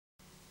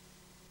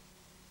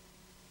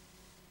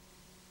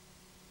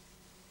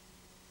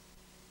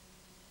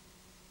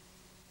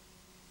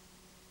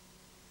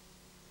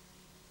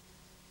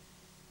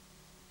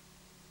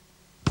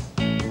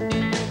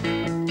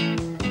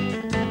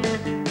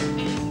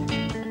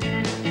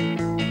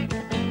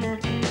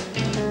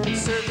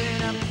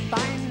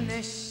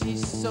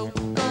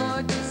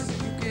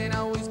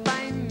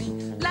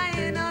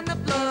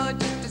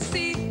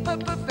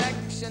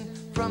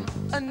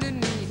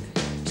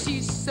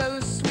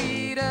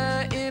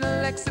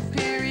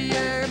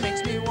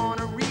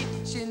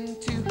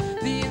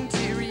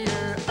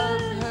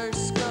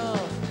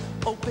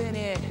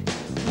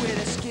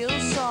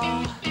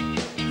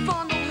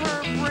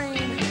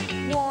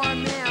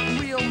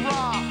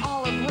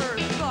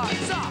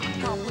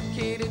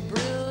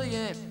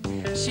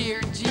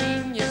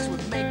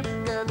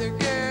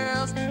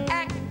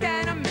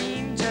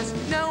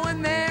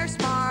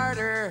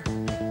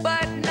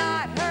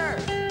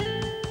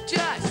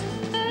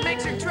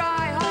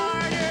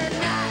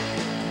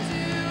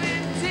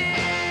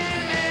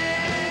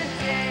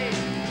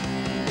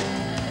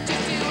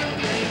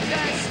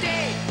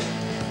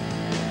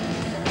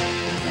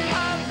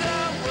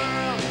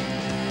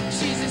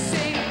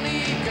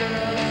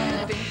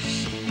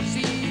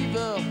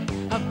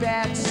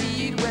bad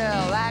seed.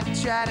 Well, I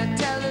try to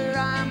tell her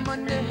I'm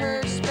under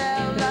her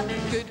spell. A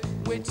good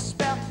witch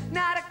spell,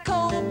 not a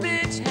cold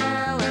bitch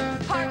hell. Her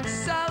heart's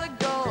solid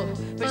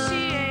gold, but she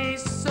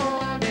ain't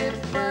sold. It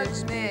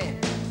bugs me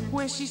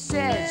when she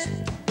says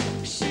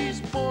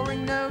she's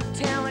boring, no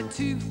talent,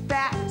 too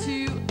fat,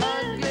 too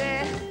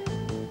ugly.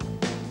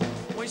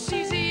 When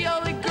she's the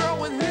only girl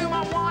with whom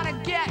I want to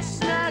get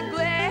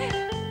snuggly.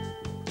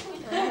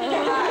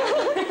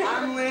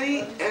 I'm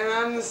Lynn, and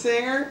I'm the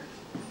singer,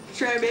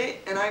 Trebate,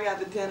 and I got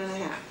the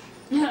 10.5.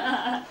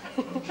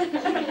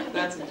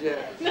 That's a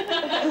joke.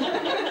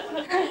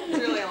 It's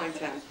really only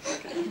 10.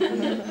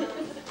 Okay.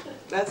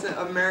 That's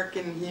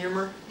American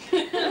humor.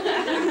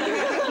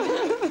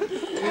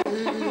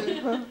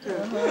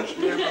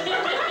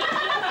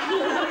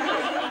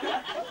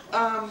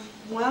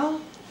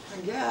 Well,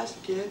 I guess,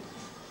 kid.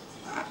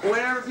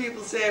 Whenever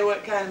people say,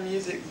 what kind of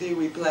music do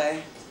we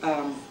play,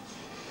 I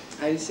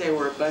just say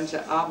we're a bunch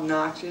of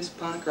obnoxious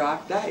punk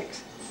rock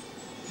dykes.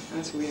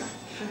 That's what we are.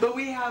 But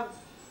we have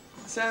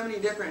so many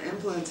different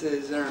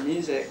influences in our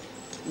music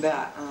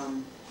that,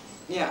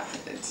 yeah,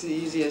 it's the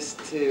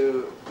easiest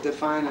to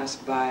define us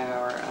by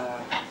our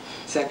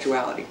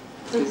sexuality.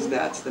 Because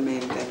that's the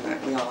main thing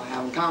that we all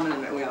have in common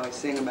and that we always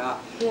sing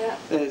about. Yeah.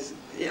 Is,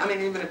 I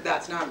mean, even if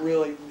that's not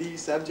really the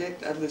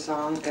subject of the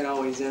song, it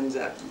always ends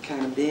up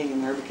kind of being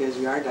in there because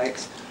we are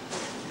dykes.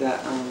 That,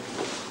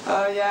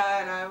 oh yeah,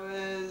 and I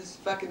was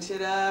fucking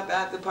shit up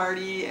at the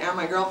party, and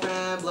my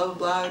girlfriend, blah, blah,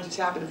 blah, just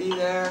happened to be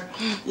there,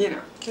 you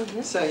know.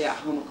 So yeah,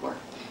 homocore.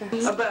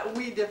 But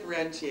we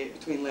differentiate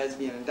between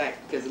lesbian and dyke,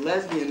 because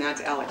lesbian,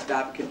 that's Alex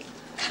Dobkin.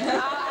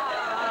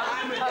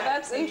 I'm a dyke. Oh,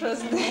 that's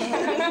interesting.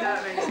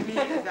 That makes me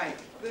a dyke.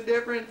 The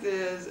difference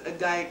is a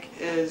dyke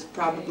is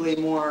probably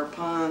more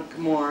punk,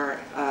 more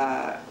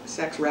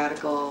sex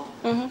radical.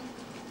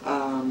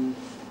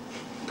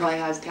 Probably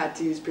has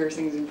tattoos,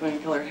 piercings, and funny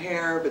colored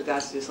hair, but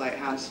that's just like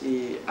how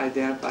she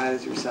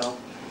identifies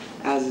herself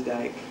as a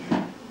dyke.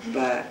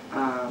 But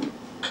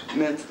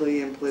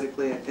mentally and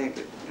politically, I think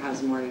it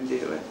has more to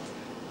do with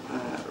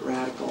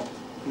radical,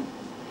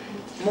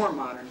 more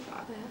modern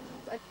thought.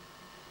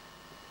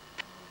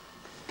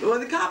 Well,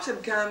 the cops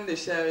have come to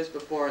shows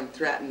before and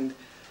threatened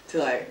to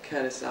like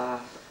cut us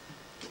off.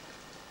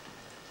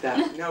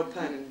 That, no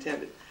pun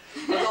intended. I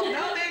was like,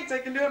 no thanks, I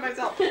can do it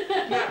myself.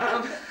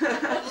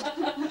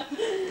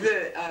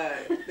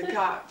 The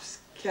cops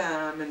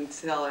come and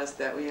tell us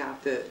that we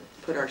have to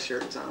put our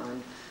shirts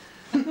on.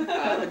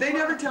 But they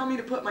never tell me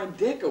to put my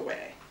dick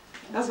away.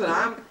 That's what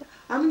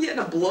I'm getting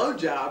a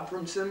blowjob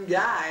from some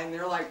guy and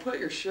they're like, put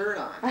your shirt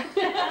on.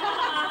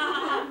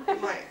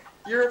 I'm like,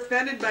 you're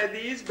offended by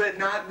these, but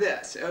not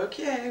this.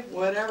 Okay,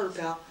 whatever,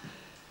 pal.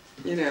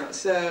 You know,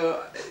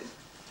 so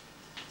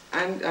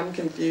I'm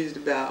confused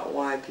about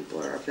why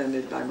people are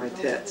offended by my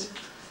tits.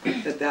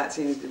 That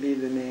seems to be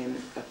the main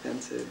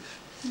offensive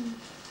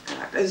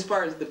act, as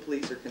far as the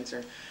police are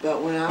concerned.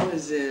 But when I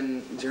was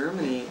in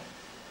Germany,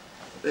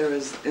 there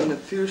was, in the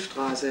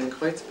Führstraße in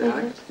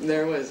Kreuzberg,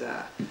 there was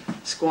a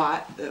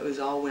squat that was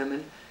all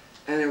women,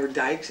 and there were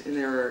dykes, and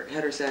there were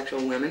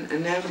heterosexual women,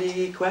 and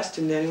nobody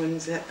questioned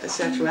anyone's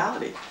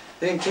sexuality.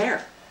 They didn't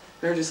care.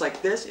 They were just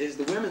like, this is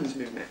the women's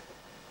movement.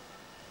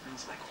 I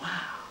was like,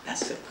 wow,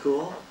 that's so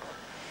cool.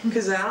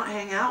 Because I don't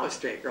hang out with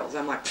straight girls.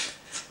 I'm like,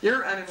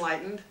 you're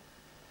unenlightened,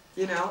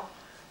 you know?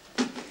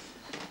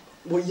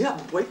 Well, you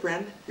have a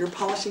boyfriend. You're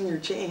polishing your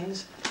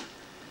chains.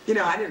 You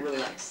know, I didn't really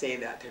like say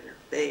that to their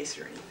face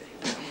or anything.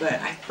 You know?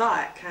 But I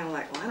thought kind of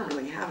like, well, I don't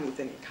really have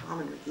anything in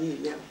common with you.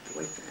 You have a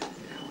boyfriend,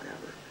 you know,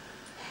 whatever.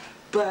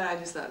 But I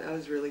just thought that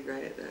was really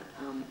great that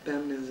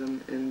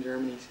feminism in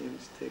Germany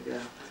seems to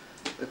go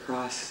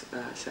across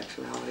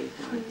sexuality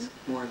lines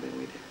more than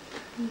we do.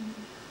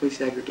 We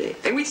segregate.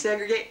 And we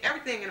segregate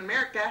everything in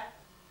America.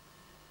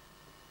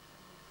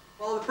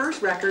 Well, the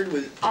first record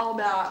was all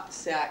about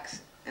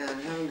sex and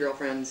having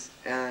girlfriends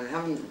and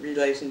having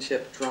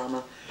relationship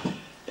drama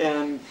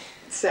and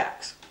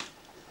sex.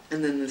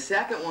 And then the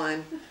second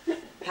one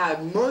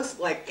had most,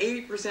 like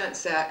 80%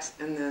 sex,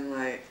 and then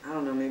like, I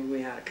don't know, maybe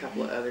we had a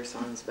couple of other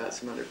songs about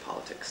some other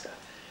politics stuff.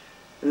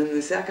 And then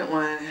the second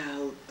one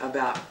had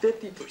about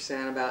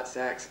 50% about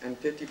sex and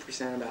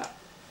 50% about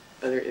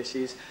other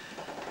issues.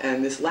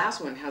 And this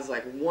last one has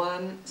like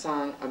one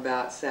song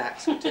about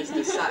sex, which is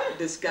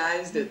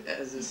disguised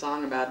as a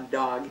song about a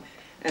dog,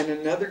 and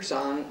another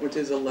song, which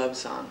is a love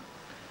song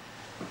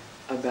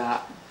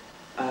about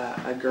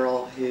a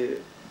girl who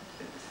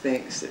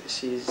thinks that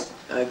she's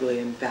ugly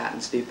and fat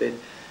and stupid,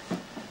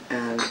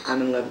 and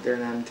I'm in love with her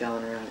and I'm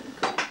telling her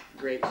how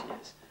great she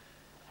is.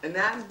 And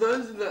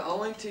those are the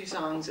only two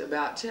songs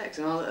about chicks,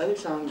 and all the other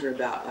songs are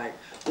about like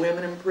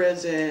women in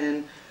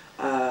prison,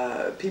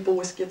 people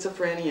with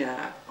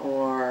schizophrenia,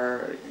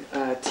 or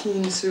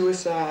teen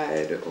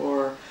suicide,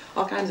 or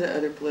all kinds of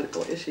other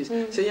political issues.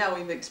 So yeah,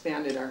 we've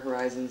expanded our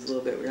horizons a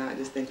little bit. We're not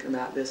just thinking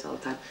about this all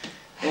the time.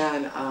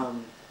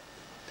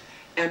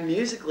 And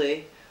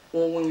musically,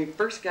 well, when we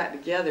first got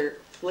together,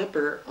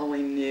 Flipper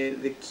only knew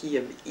the key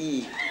of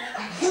E.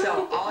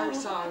 So all our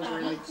songs were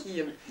in the key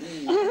of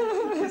E.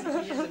 Because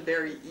E is a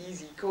very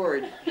easy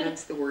chord,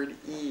 hence the word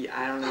E.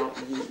 I don't know,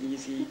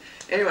 easy.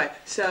 Anyway,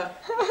 so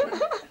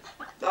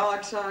all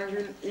our songs are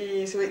in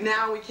E. So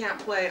now we can't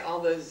play all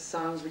those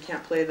songs, we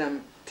can't play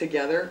them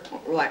together.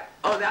 We're like,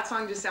 oh, that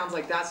song just sounds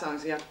like that song,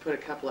 so you have to put a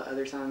couple of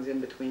other songs in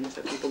between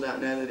so people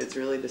don't know that it's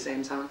really the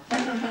same song.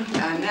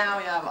 And now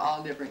we have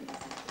all different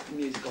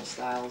musical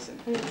styles,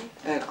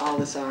 and all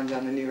the songs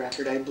on the new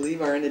record, I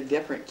believe, are in a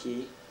different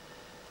key.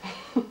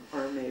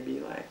 Or maybe,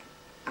 like,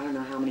 I don't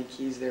know how many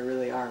keys there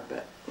really are,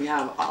 but we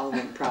have all of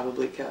them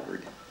probably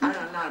covered. I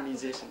don't know, I'm not a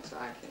musician, so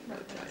I can't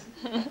really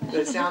tell you. But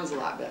it sounds a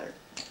lot better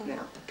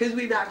now, because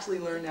we've actually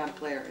learned how to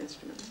play our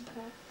instruments.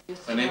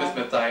 My name is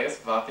Matthias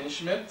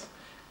Wattenschmidt,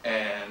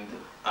 and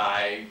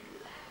I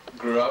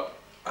grew up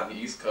on the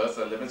East Coast.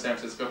 I lived in San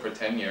Francisco for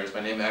 10 years. My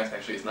name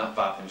actually is not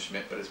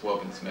Wattenschmidt, but it's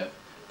Wobensmith.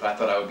 But I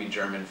thought I would be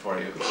German for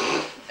you.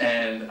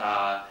 And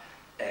I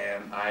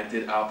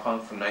did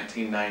Outpunk from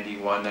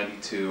 1991,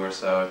 92 or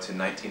so to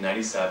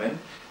 1997.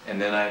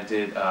 And then I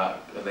did a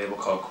label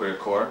called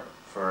Queercorps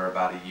for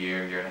about a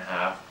year, year and a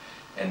half.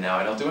 And now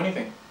I don't do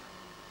anything.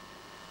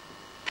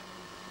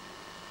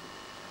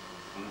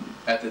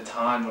 At the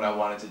time when I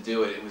wanted to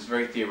do it, it was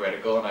very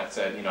theoretical, and I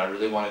said, you know, I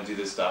really want to do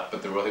this stuff,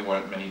 but there really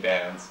weren't many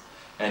bands.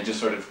 And just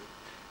sort of,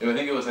 I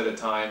think it was at a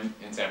time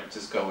in San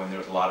Francisco when there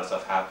was a lot of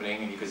stuff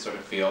happening, and you could sort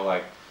of feel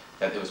like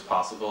that it was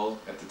possible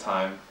at the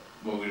time.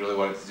 What we really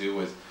wanted to do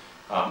was,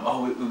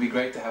 oh, it would be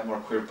great to have more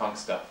queer punk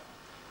stuff.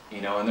 You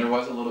know, and there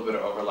was a little bit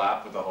of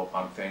overlap with the whole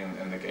punk thing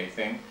and the gay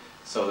thing.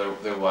 So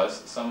there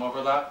was some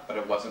overlap, but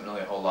it wasn't really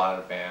a whole lot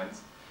of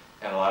bands.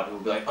 And a lot of people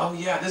would be like, oh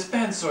yeah, this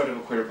band's sort of a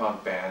queer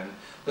punk band.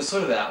 There's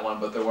sort of that one,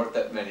 but there weren't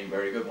that many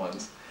very good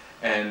ones.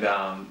 And,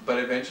 but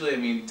eventually, I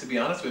mean, to be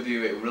honest with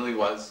you, it really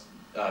was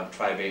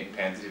Tri-Bait and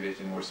Pansy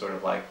Division were sort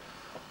of like,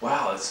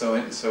 wow, it's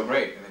so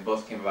great. And they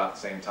both came about at the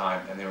same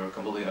time, and they were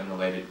completely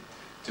unrelated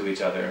to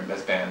each other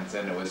as bands.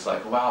 And it was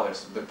like, wow,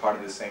 they're part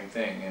of the same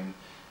thing. And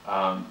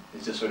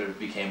it just sort of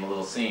became a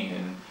little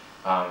scene,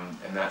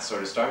 and that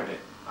sort of started it,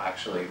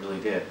 actually, it really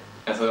did.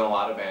 And so then a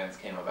lot of bands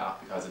came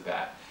about because of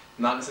that.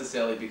 Not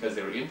necessarily because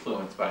they were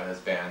influenced by those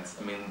bands.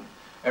 I mean,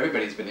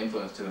 everybody's been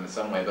influenced to them in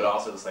some way, but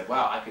also it's like,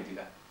 wow, I could do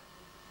that.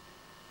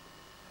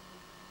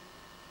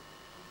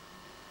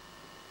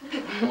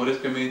 What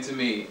does it mean to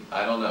me?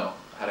 I don't know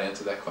how to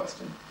answer that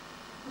question.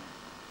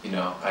 You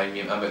know, I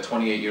mean, I'm a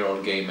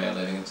 28-year-old gay man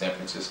living in San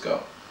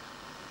Francisco.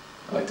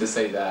 I like to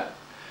say that.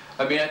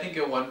 I mean, I think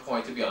at one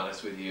point, to be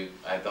honest with you,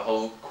 the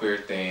whole queer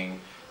thing,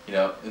 you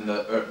know, in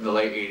the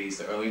late 80s,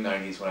 the early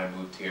 90s when I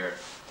moved here,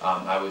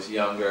 I was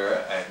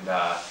younger, and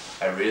I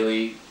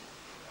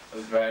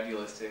was very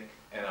idealistic,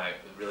 and I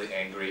was really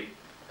angry,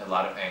 and a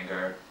lot of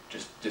anger,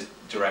 just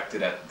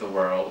directed at the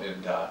world,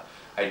 and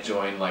I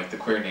joined like the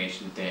Queer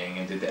Nation thing,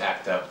 and did the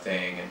ACT UP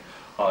thing, and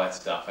all that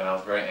stuff, and I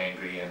was very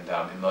angry, and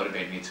it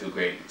motivated me to a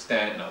great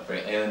extent, and I was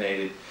very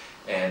alienated,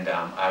 and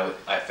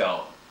I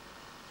felt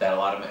that a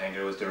lot of my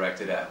anger was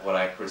directed at what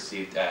I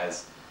perceived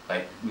as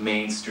like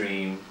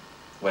mainstream,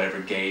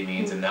 whatever gay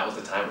means, and that was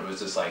the time where it was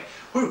just like,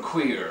 we're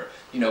queer,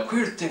 you know,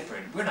 queer's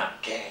different, we're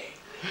not gay.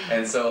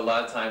 And so a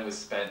lot of time was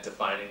spent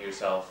defining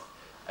yourself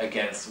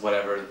against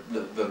whatever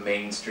the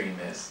mainstream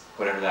is,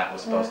 whatever that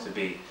was supposed to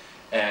be.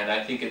 And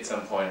I think at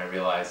some point I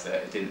realized that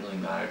it didn't really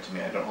matter to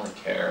me, I don't really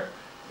care.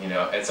 You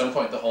know, at some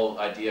point the whole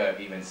idea of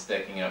even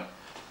sticking up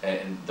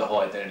and the whole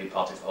identity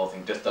politics, the whole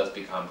thing just does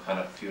become kind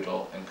of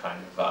futile and kind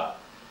of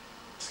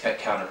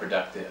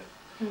counterproductive.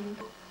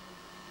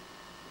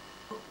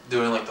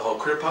 Doing like the whole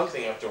queer punk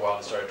thing after a while,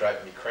 it started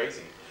driving me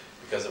crazy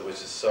because it was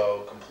just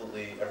so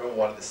completely, everyone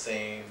wanted the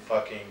same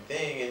fucking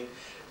thing,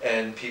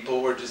 and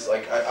people were just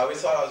like, I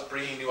always thought I was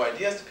bringing new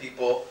ideas to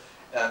people,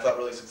 and I felt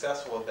really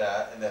successful with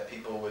that, and that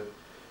people would,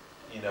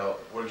 you know,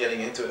 were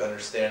getting into it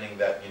understanding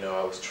that, you know,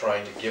 I was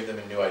trying to give them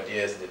new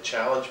ideas and to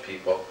challenge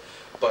people.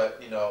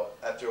 But, you know,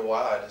 after a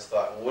while I just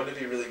thought, well, wouldn't it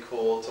be really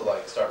cool to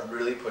like start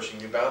really pushing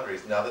new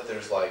boundaries now that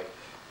there's like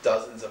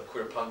dozens of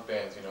queer punk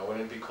bands, you know,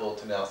 wouldn't it be cool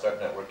to now start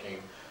networking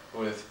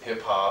with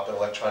hip-hop and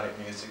electronic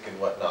music and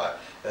whatnot.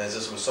 And there's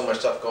just was so much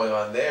stuff going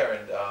on there,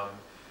 and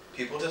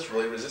people just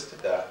really resisted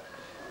that.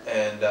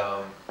 And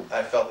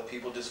I felt that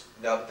people just,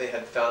 now that they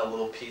had found a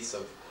little piece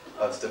of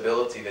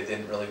stability, they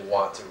didn't really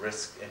want to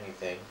risk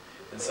anything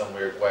in some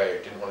weird way,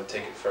 or didn't want to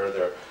take it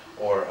further,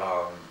 or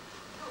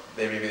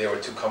maybe they were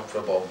too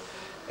comfortable.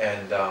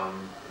 And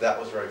that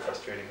was very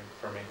frustrating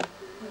for me.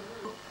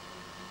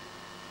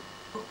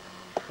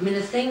 I mean,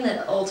 the thing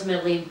that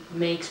ultimately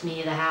makes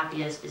me the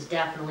happiest is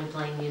definitely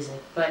playing music.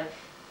 But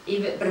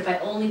if I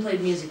only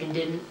played music and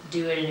didn't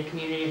do it in a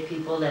community of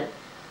people that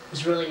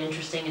was really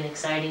interesting and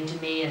exciting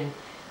to me, and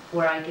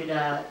where I could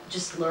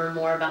just learn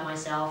more about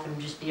myself and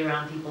just be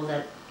around people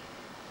that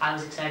I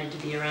was excited to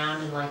be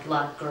around, and like a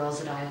lot of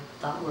girls that I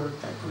thought were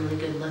like really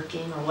good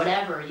looking or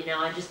whatever, you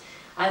know,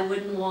 I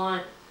wouldn't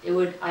want, it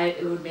would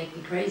make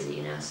me crazy,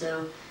 you know.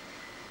 So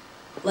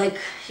like,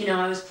 you know,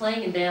 I was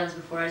playing in bands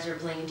before I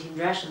started playing in Team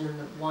Dresch, and then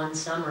one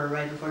summer,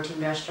 right before Team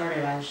Dresch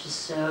started, I was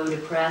just so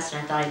depressed,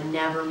 and I thought I'd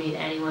never meet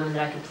any women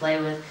that I could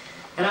play with.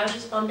 And I was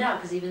just bummed out,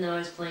 because even though I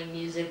was playing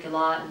music a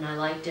lot and I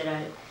liked it,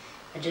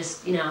 I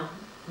just, you know,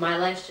 my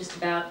life's just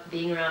about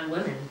being around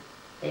women,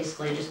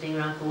 basically, just being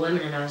around cool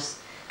women, and I was,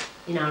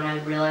 you know, and I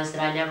realized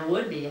that I never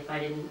would be if I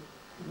didn't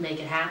make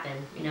it happen,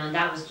 you know, and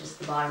that was just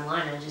the bottom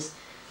line. I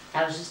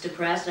was just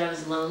depressed, I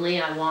was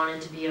lonely, I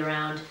wanted to be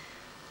around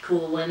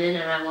cool women,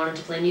 and I wanted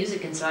to play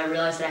music, and so I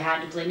realized that I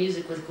had to play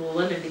music with cool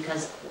women,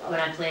 because when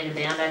I play in a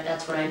band,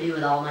 that's what I do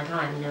with all my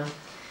time, you know.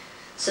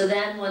 So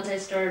then, once I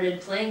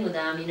started playing with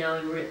them, you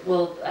know,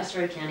 well, I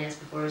started Candy-Ass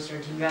before I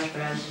started Team Dresch,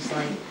 but I was just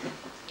like,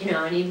 you know,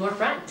 I need more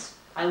friends.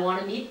 I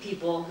want to meet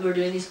people who are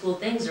doing these cool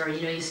things, or,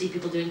 you know, you see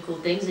people doing cool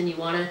things, and you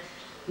want to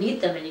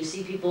meet them, and you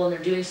see people and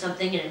they're doing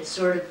something, and it's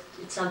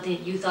something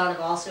that you thought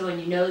of also,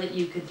 and you know that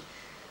you could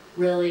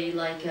really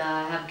like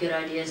have good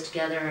ideas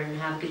together and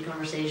have good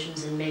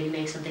conversations and maybe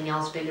make something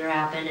else bigger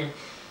happen, and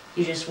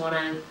you just want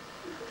to,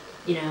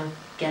 you know,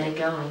 get it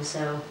going.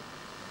 So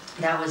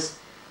that was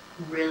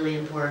really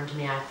important to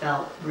me. I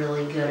felt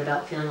really good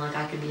about feeling like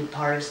I could be a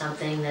part of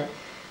something that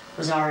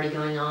was already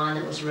going on,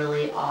 that was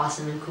really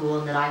awesome and cool,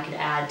 and that I could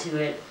add to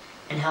it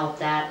and help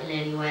that in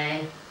any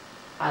way.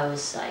 I was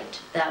psyched.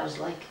 That was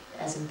like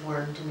as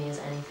important to me as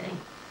anything.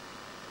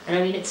 And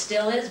I mean, it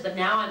still is, but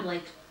now I'm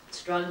like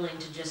struggling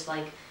to just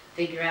like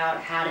figure out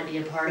how to be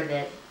a part of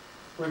it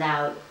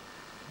without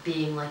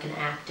being like an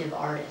active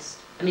artist.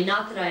 I mean,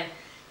 not that I,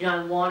 you know,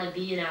 I want to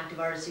be an active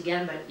artist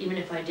again, but even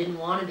if I didn't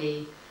want to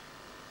be,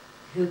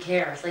 who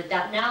cares? Like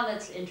that, now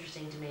that's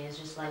interesting to me. It's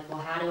just like, well,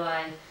 how do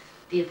I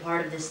be a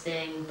part of this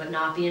thing, but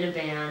not be in a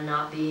band,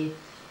 not be,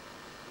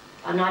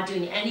 I'm not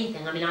doing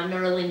anything. I mean, I'm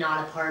really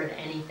not a part of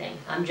anything.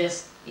 I'm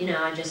just, you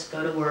know, I just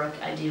go to work,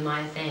 I do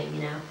my thing,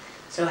 you know.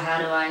 So how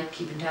do I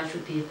keep in touch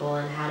with people,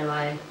 and how do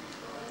I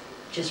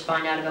just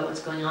find out about what's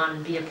going on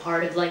and be a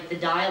part of like the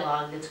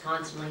dialogue that's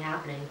constantly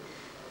happening?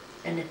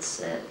 And it's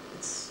a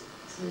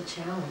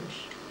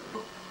challenge.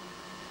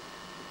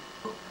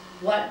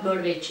 What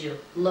motivates you?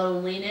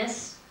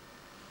 Loneliness,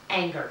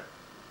 anger.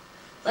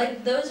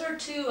 Like those are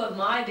two of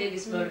my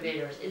biggest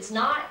motivators. It's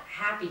not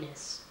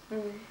happiness.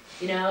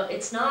 You know,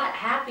 it's not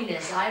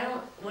happiness.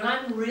 When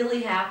I'm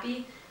really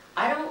happy,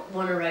 I don't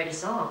want to write a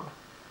song.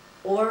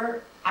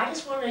 Or I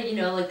just want to, you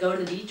know, like go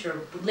to the beach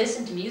or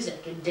listen to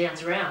music and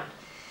dance around.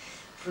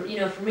 You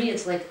know, for me,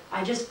 it's like,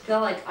 I just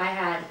felt like I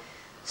had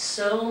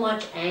so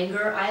much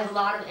anger. I have a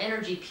lot of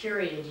energy,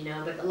 period, you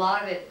know, but a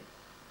lot of it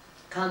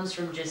comes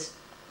from just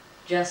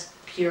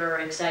pure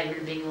excitement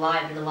of being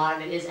alive, and a lot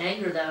of it is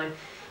anger, though. And,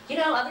 you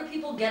know, other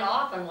people get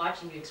off on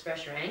watching you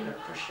express your anger,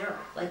 for sure.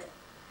 Like,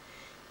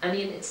 I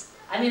mean,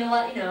 a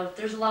lot, you know,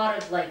 there's a lot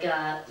of, like,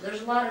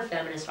 there's a lot of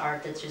feminist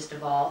art that's just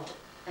evolved.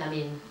 I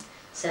mean,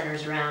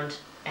 centers around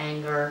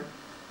anger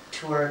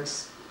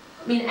towards,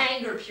 I mean,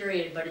 anger,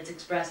 period, but it's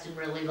expressed in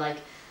really, like,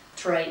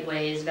 trite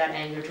ways about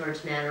anger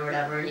towards men or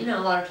whatever. And, you know,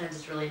 a lot of times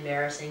it's really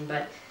embarrassing,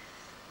 but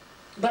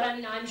I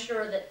mean, I'm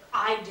sure that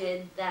I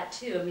did that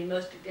too. I mean,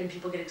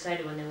 people get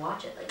excited when they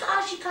watch it. Like,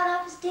 oh, she cut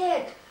off his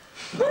dick.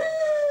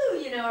 Woo!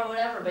 You know, or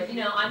whatever. But, you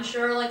know, I'm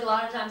sure, like, a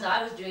lot of times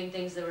I was doing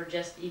things that were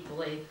just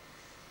equally,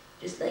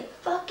 just like,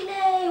 fucking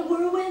A,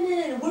 we're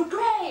women, we're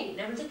great. And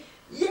everyone's like,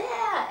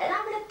 yeah, and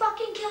I'm gonna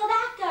fucking kill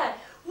that guy.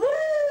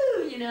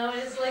 Woo! You know,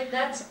 and it's like,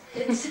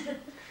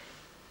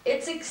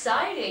 it's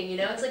exciting, you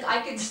know? It's like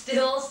I could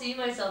still see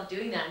myself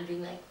doing that and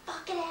being like,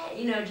 fucking A,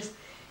 you know, just,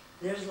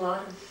 there's a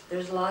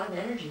lot of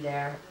energy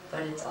there,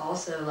 but it's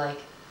also like,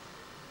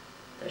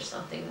 there's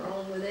something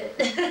wrong with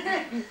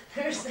it.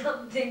 There's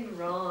something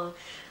wrong.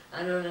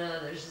 I don't know,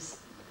 there's just,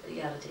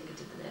 you gotta take it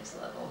to the next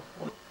level.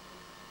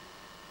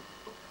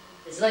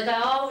 It's like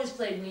I always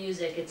played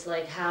music. It's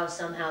like how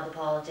somehow the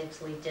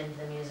politics leaked into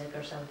the music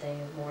or something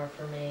more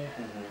for me.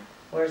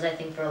 Whereas I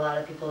think for a lot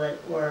of people that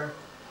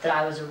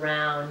I was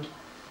around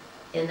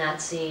in that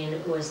scene,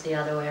 it was the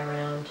other way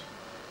around.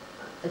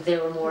 Like they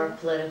were more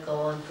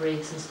political and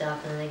freaks and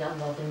stuff, and then they got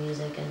involved in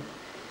music. And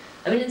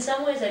I mean, in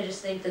some ways, I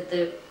just think that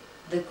the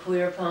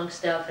queer punk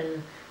stuff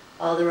and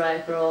all the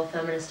riot girl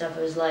feminist stuff,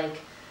 it was like,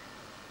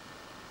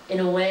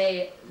 in a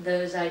way,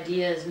 those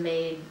ideas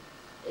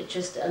it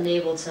just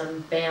enabled some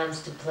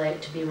bands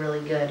to be really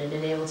good. It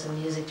enabled some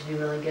music to be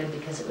really good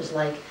because it was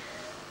like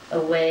a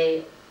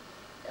way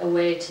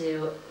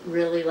to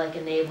really like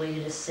enable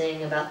you to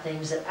sing about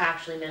things that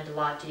actually meant a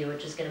lot to you,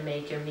 which is going to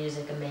make your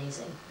music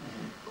amazing.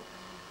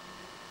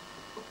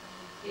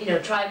 You know,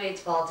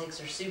 Tri-Bait's politics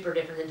are super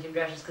different than Team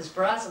Dresch's, because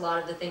for us, a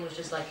lot of the thing was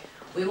just like,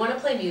 we want to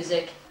play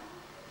music,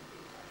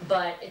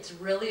 but it's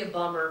really a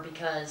bummer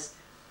because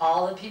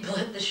all the people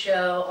at the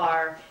show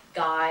are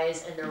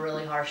guys and they're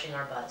really harshing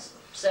our butts.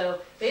 So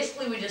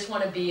basically we just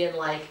want to be in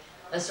like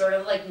a sort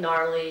of like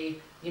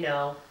gnarly, you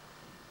know,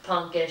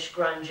 punkish,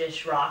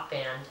 grungish rock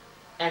band.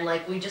 And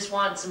like we just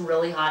want some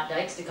really hot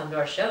dykes to come to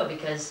our show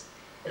because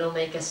it'll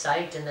make us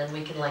psyched, and then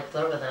we can like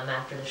flirt with them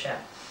after the show.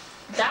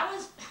 That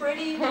was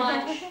pretty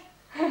much,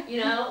 you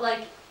know,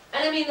 like,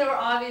 and I mean there were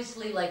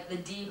obviously like the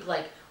deep,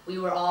 like, we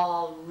were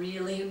all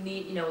really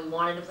neat, you know, we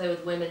wanted to play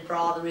with women for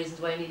all the reasons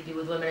why you need to be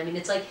with women. I mean,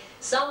 it's like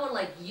someone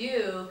like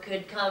you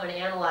could come and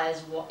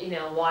analyze, you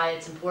know, why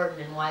it's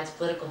important and why it's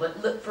political.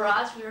 But look, for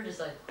us, we were just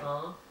like,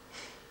 huh?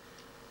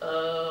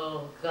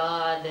 Oh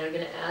God, they're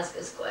gonna ask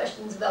us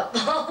questions about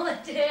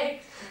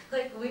politics.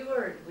 Like we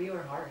were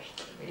harsh.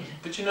 I mean.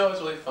 But you know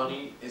what's really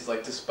funny is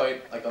like,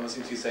 despite like I'm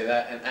listening to you say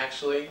that, and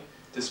actually,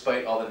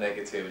 despite all the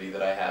negativity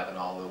that I have and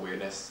all the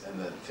weirdness and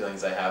the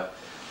feelings I have,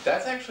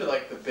 that's actually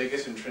like the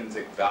biggest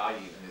intrinsic value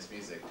in this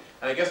music.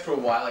 And I guess for a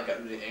while I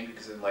got really angry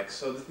because I'm like,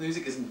 so this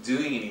music isn't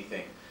doing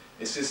anything.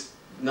 It's just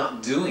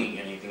not doing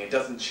anything. It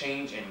doesn't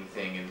change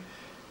anything,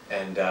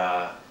 and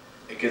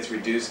it gets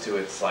reduced to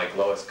its like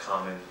lowest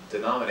common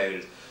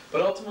denominators.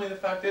 But ultimately the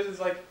fact is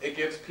like it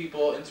gives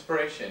people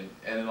inspiration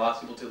and it allows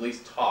people to at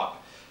least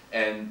talk.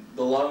 And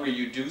the longer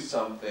you do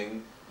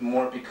something, the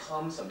more it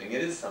becomes something.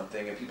 It is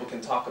something, and people can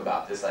talk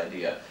about this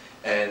idea.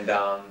 And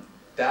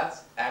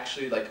that's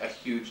actually like a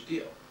huge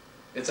deal.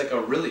 It's like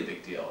a really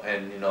big deal.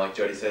 And you know, like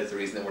Jody said, it's the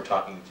reason that we're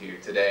talking to you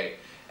today.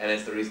 And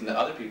it's the reason that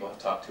other people have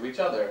talked to each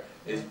other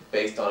is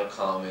based on a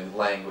common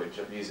language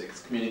of music.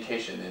 It's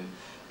communication,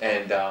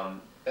 and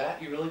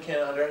that you really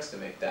can't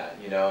underestimate that,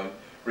 you know, and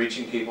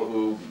reaching people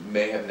who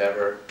may have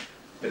never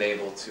been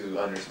able to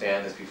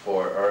understand this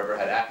before or ever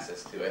had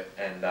access to it,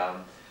 and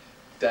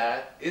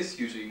that is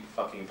hugely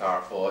fucking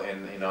powerful,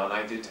 and you know, and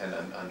I do tend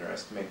to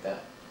underestimate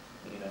that,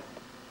 you know.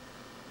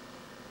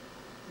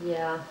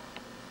 Yeah,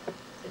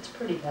 it's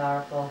pretty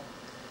powerful.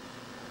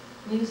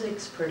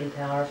 Music's pretty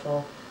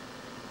powerful.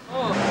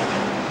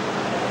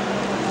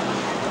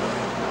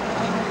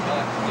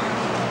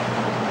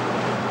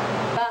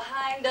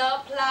 Behind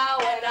a plow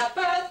and I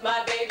birthed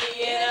my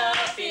baby in a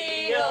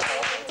field.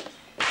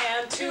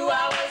 And 2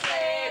 hours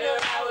later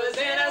I was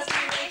in a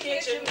steamy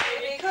kitchen,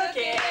 baby,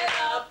 cooking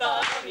up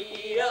a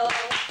meal.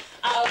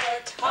 I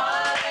worked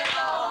hard and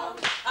long,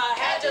 I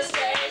had to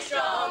stay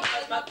strong,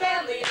 cause my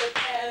family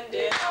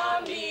depended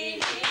on me.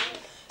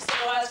 So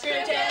I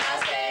scrimped and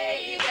I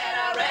stayed and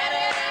I ran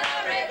and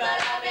I raved, but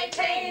I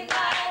maintained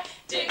my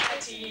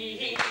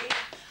dignity.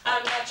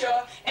 I'm not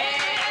your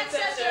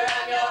ancestor,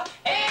 I'm your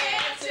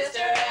ancestor,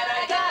 and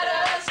I got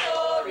a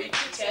story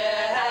to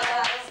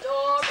tell. So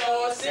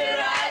sit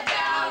right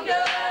down, girl,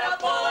 and I'll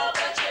pull up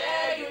a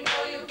chair. You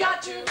know you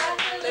got to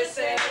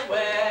listen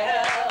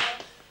well.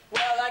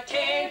 Well, I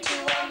came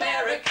to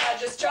America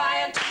just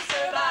trying to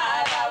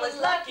survive. I was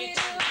lucky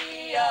to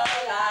be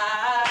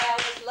alive.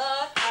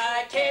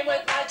 I came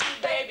with my 2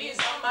 babies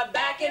on my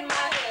back and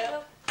my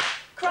hip,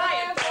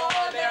 crying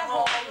for their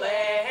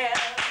homeland.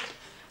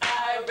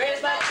 I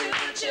raised my 2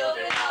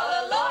 children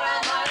all alone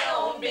on my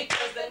own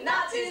because the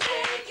Nazis,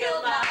 they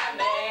killed my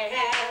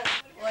man.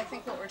 Well, I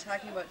think what we're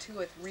talking about too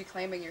with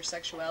reclaiming your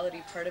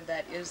sexuality, part of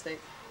that is that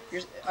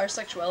our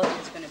sexuality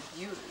has been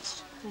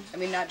abused. I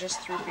mean, not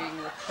just through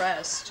being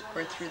repressed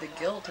or through the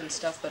guilt and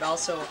stuff, but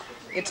also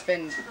it's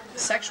been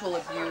sexual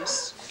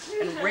abuse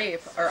and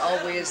rape are all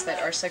ways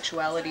that our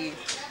sexuality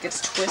gets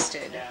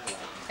twisted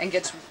and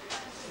gets,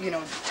 you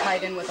know,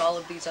 tied in with all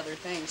of these other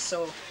things.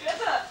 So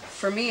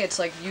for me, it's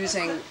like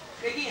using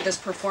this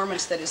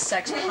performance that is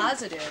sex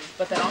positive,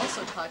 but that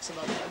also talks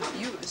about the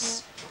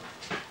abuse,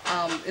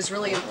 is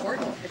really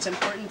important. It's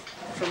important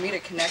for me to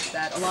connect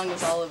that along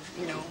with all of,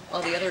 you know,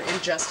 all the other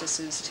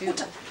injustices too,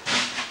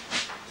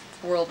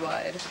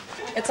 worldwide.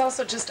 It's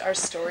also just our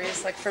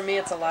stories. Like for me,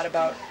 it's a lot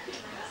about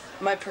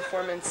my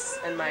performance,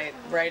 and my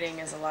writing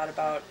is a lot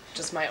about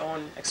just my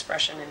own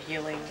expression and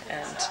healing,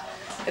 and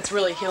it's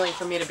really healing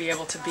for me to be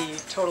able to be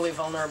totally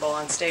vulnerable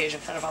on stage in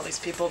front of all these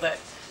people that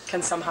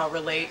can somehow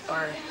relate,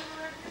 or,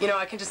 you know,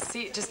 I can just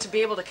see, just to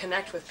be able to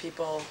connect with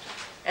people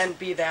and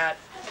be that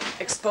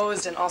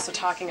exposed and also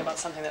talking about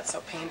something that's so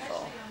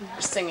painful,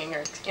 or singing,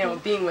 or, you know,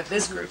 being with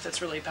this group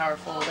that's really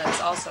powerful, that's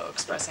also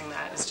expressing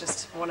that is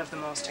just one of the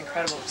most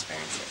incredible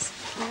experiences.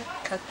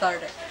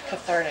 Cathartic.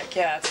 Cathartic,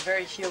 yeah, it's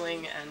very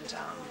healing, and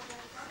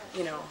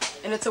you know,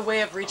 and it's a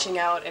way of reaching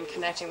out and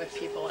connecting with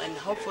people and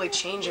hopefully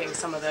changing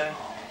some of the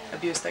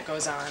abuse that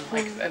goes on.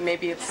 Like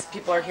maybe it's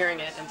people are hearing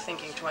it and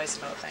thinking twice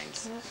about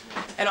things,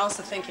 and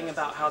also thinking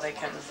about how they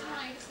can,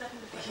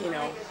 you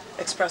know,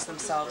 express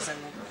themselves and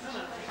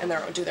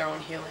do their own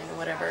healing in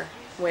whatever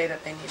way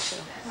that they need to.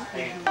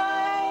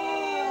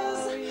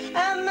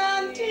 And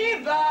then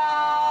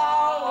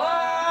devour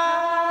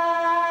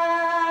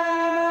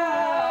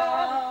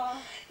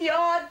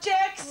your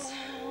dicks,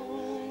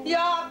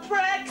 your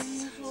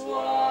pricks,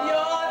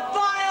 your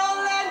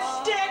violent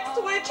sticks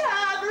which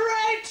have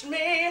raped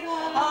me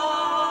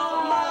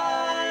all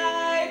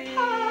my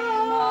power.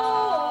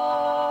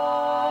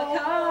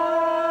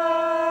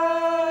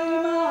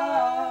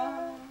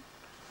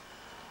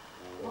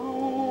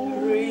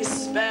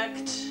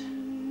 Respect,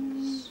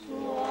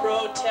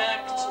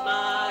 protect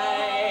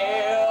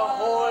my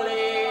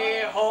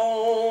holy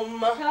home,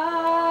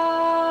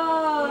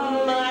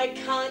 my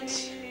cunt,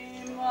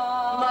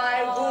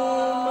 my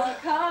womb,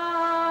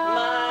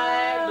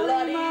 my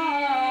bloody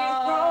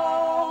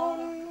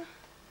throne.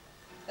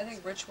 I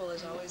think ritual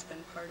has always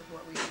been part of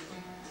what we do.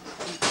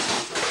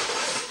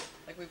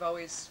 Like we've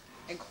always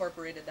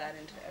incorporated that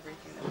into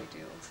everything that we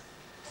do,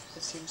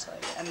 it seems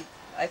like. And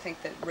I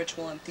think that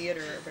ritual and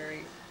theater are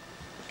very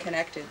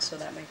connected, so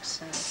that makes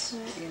sense,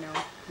 you know,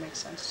 it makes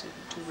sense to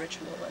do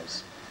ritual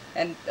as,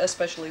 and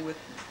especially with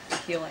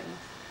healing,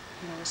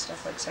 you know, with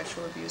stuff like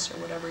sexual abuse or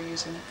whatever,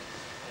 using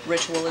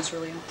ritual is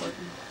really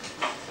important.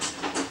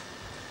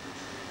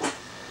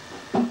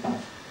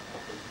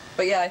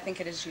 But yeah, I think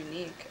it is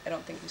unique. I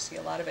don't think you see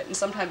a lot of it. And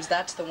sometimes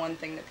that's the one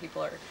thing that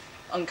people are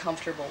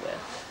uncomfortable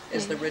with,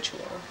 is the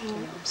ritual, you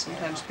know.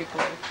 Sometimes people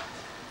are,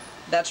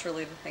 that's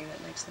really the thing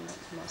that makes them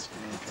the most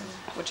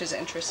uncomfortable, which is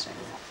interesting.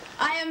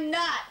 I am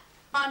not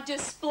on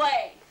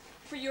display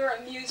for your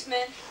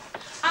amusement.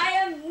 I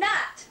am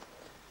not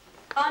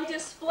on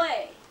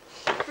display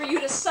for you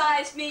to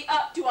size me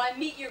up. Do I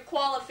meet your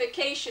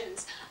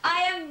qualifications?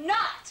 I am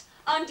not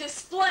on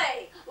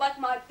display like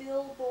my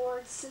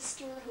billboard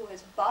sister who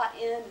has bought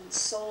in and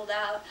sold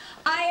out.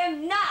 I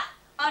am not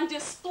on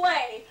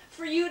display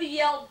for you to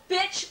yell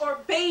bitch or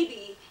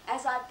baby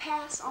as I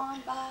pass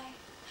on by.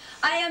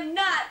 I am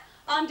not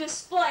on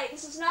display.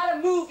 This is not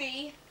a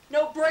movie,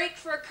 no break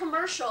for a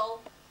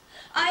commercial.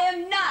 I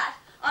am not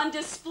on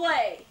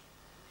display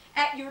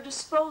at your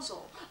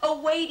disposal,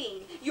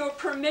 awaiting your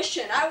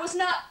permission. I was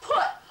not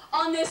put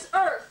on this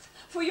earth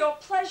for your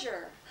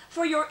pleasure,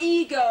 for your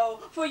ego,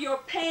 for your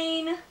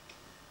pain,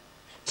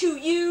 to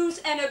use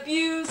and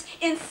abuse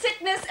in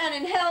sickness and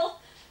in health,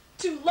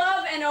 to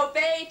love and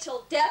obey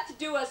till death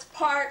do us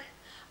part.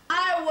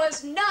 I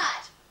was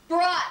not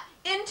brought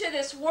into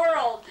this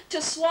world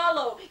to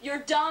swallow your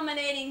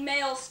dominating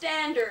male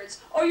standards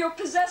or your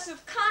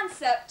possessive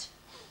concept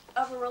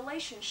of a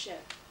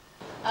relationship.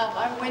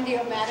 I'm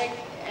Wendy-O Matic,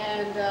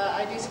 and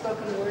I do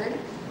spoken word.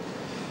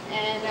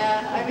 And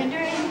I've been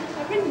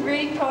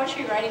reading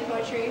poetry, writing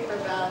poetry for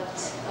about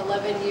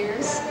 11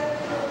 years.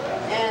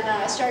 And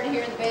I started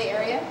here in the Bay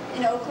Area,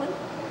 in Oakland.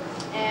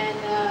 And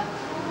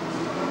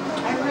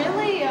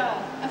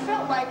I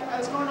felt like I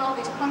was going to all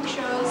these punk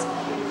shows,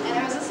 and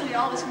I was listening to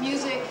all this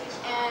music,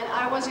 and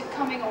I wasn't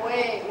coming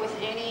away with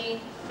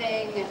anything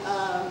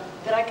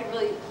that I could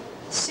really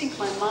sink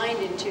my mind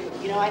into.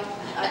 You know, I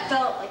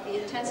felt like the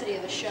intensity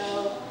of the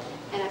show,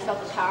 and I felt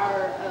the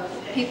power of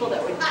people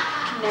that would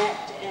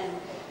connect and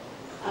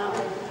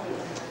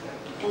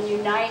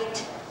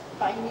unite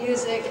by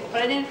music,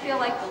 but I didn't feel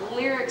like the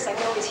lyrics. I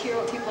could always hear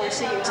what people are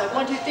singing. It was like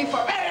 1, 2, 3,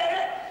 4,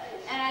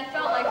 and I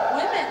felt like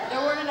women. There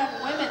weren't enough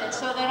women, and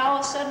so then all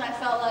of a sudden I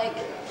felt like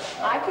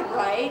I could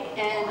write,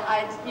 and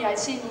I'd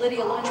seen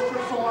Lydia Lunch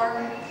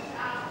perform,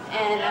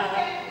 and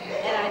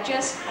I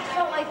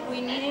felt like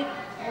we needed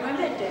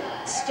women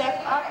to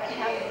step up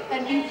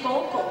and be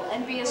vocal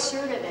and be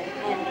assertive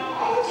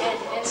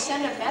and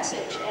send a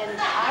message. And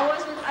our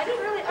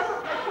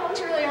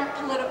poems really aren't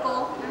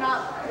political. They're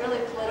not really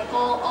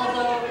political,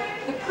 although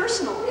the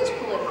personal is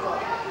political.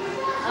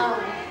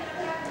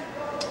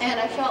 And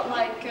I felt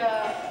like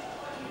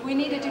we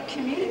needed to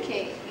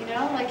communicate, you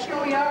know? Like here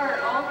we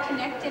are all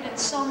connected in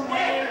some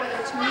way, whether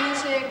it's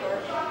music or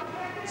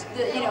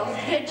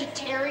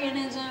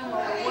vegetarianism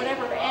or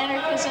whatever,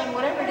 anarchism,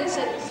 whatever it is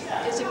that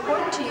is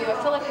important to you. I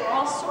feel like we're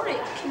all sort of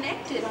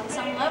connected on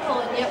some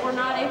level, and yet we're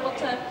not able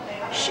to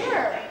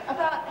share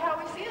about how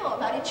we feel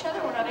about each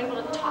other. We're not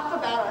able to talk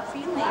about our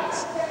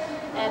feelings.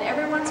 And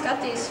everyone's got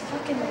these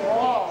fucking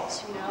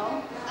walls, you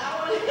know?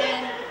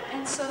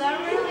 And so that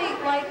really,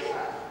 like,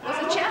 was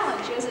a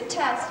challenge. It was a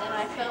test, and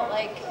I felt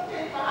like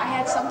I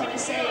had something to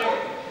say.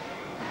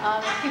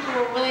 People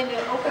were willing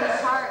to open their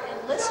heart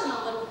and listen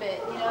a little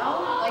bit, you know?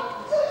 Like,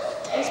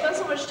 we spend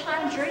so much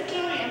time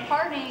drinking and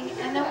partying,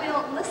 and then we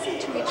don't listen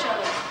to each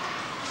other.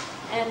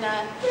 And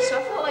so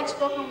I felt like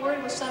spoken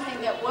word was something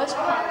that was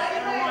punk,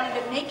 and I wanted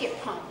to make it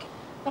punk.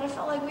 But I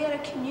felt like we had a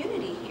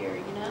community here,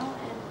 you know?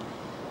 And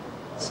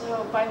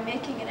so by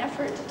making an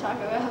effort to talk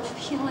about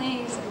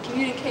feelings and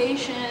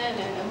communication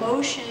and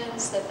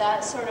emotions,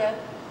 that sort of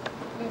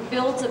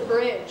builds a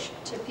bridge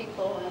to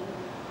people,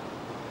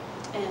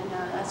 and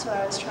that's what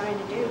I was trying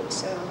to do.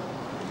 So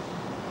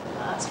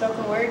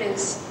spoken word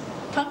is,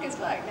 punk is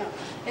black. No.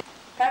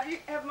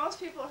 Have most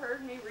people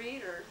heard me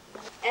read?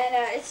 And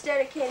it's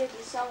dedicated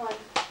to someone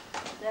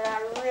that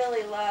I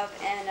really love,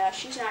 and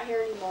she's not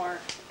here anymore.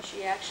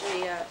 She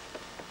actually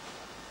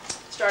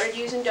started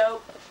using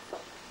dope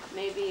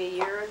maybe a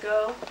year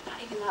ago, not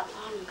even that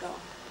long ago.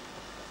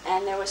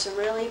 And there was some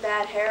really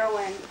bad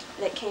heroin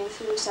that came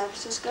through San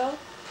Francisco,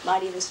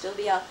 might even still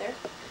be out there.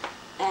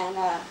 And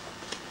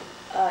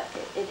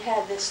it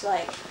had this,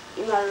 like,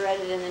 you might have read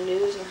it in the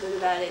news or heard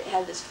about it, it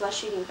had this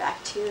flesh-eating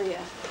bacteria.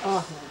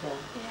 Oh my God.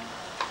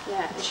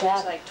 Yeah, and she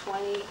was like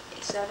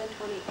 27,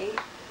 28,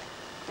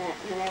 and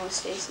her name was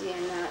Stacy,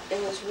 and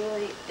it was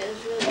really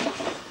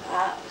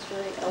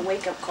a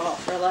wake-up call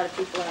for a lot of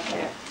people out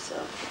there. So,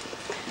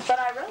 but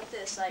I wrote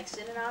this like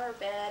sitting on her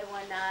bed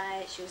one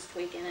night. She was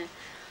tweaking, and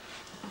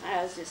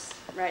I was just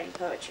writing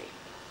poetry.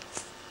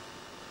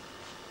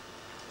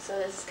 So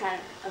this is kind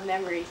of a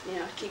memory, you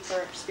know, to keep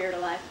her spirit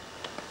alive.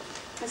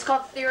 It's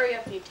called Theory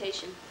of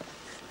Mutation.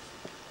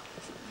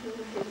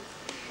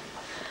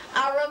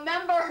 I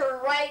remember her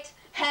right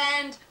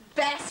hand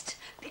best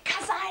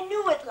because I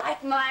knew it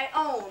like my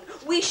own.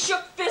 We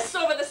shook fists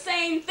over the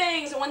same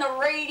things, and when the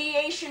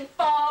radiation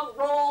fog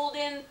rolled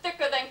in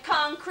thicker than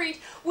concrete,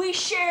 we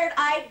shared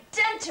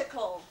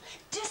identical,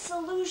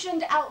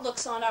 disillusioned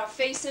outlooks on our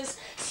faces.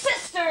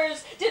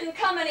 Sisters didn't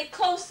come any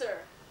closer.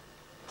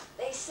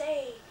 They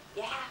say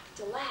you have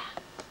to laugh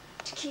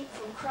to keep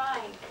from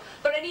crying,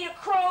 but I need a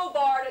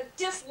crowbar to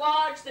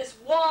dislodge this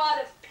wad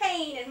of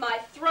pain in my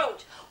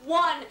throat.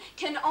 One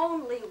can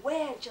only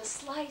wedge a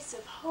slice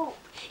of hope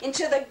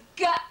into the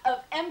gut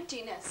of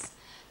emptiness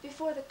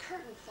before the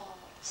curtain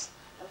falls,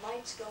 the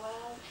lights go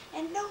out,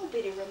 and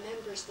nobody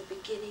remembers the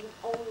beginning,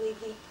 only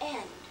the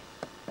end.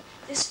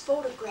 This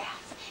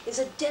photograph is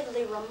a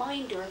deadly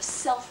reminder of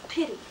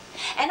self-pity.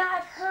 And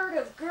I've heard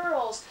of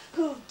girls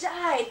who've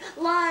died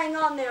lying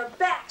on their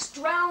backs,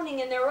 drowning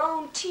in their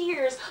own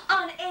tears,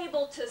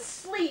 unable to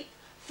sleep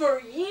for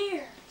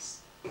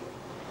years.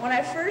 When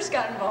I first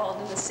got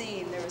involved in the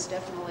scene, there was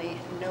definitely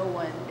no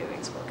one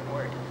doing spoken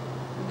word.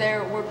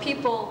 There were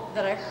people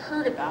that I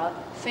heard about,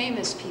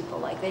 famous people,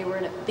 like they were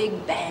in a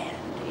big band.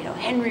 You know,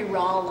 Henry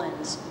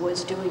Rollins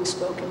was doing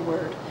spoken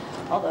word,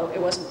 although it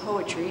wasn't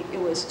poetry, it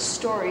was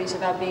stories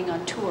about being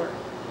on tour.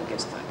 Who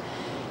gives a fuck?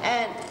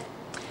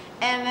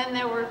 And then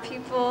there were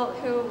people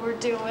who were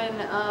doing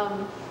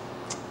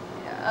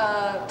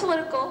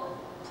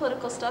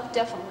political stuff,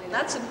 definitely.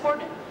 That's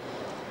important.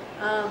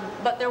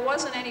 But there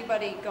wasn't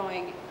anybody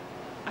going,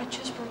 I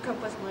just broke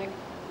up with my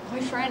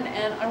boyfriend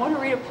and I want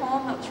to read a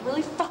poem that was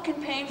really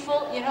fucking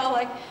painful, you know,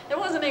 like there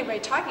wasn't anybody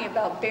talking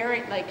about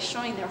like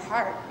showing their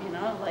heart, you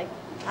know, like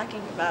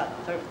talking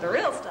about the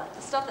real stuff,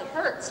 the stuff that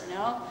hurts, you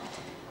know,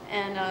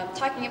 and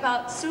talking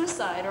about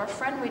suicide or a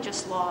friend we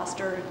just lost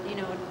or, you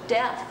know,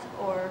 death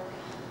or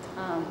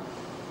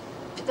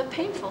the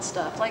painful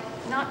stuff, like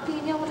not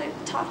being able to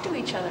talk to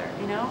each other,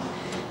 you know.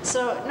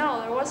 So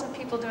no, there wasn't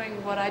people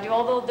doing what I do,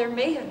 although there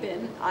may have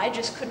been. I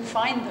just couldn't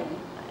find them,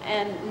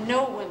 and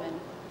no women.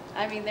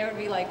 I mean, there would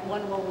be like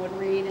one woman would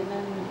read, and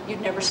then you'd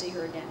never see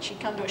her again. She'd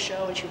come to a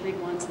show and she'd read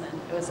once, and then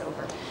it was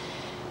over.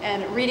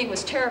 And reading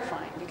was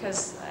terrifying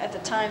because at the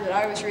time that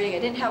I was reading, I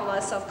didn't have a lot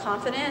of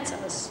self-confidence.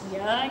 I was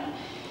young,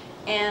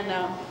 and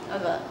I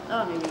was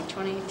about, maybe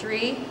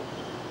 23,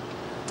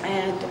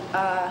 and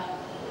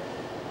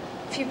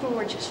people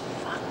were just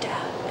fucked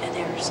out, and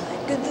they were just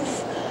like, "Get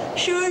this,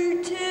 show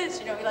your tits,"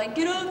 you know, like,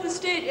 "Get off the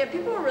stage." Yeah,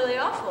 people were really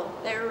awful.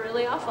 They were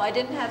really awful. I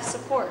didn't have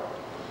support.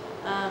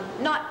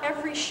 Not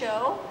every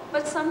show,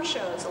 but some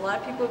shows. A lot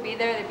of people would be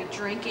there, they'd be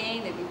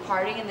drinking, they'd be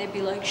partying, and they'd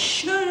be like,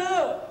 "Shut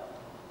up!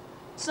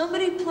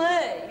 Somebody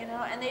play," you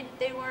know, and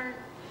they weren't,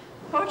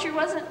 poetry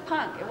wasn't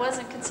punk. It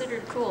wasn't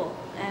considered cool.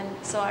 And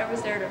so I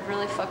was there to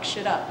really fuck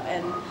shit up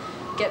and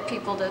get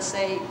people to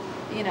say,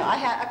 you know, I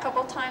had a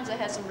couple times I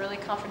had some really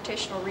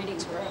confrontational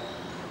readings where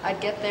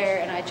I'd get there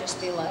and I'd just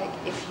be like,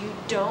 if you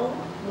don't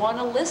want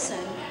to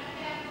listen,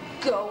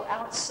 go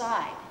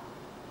outside.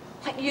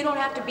 Like, you don't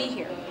have to be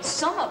here.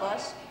 Some of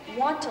us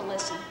want to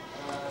listen.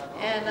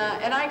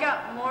 And I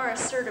got more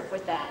assertive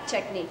with that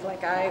technique.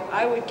 Like,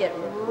 I would get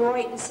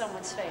right in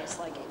someone's face.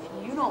 Like, if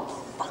you don't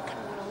fucking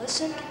want to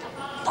listen, get the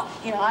fuck,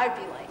 you know, I'd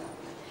be like.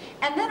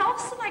 And then all of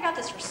a sudden I got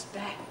this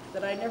respect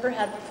that I never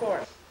had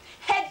before.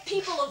 Head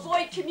people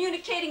avoid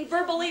communicating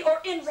verbally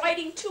or in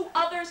writing to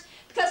others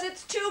because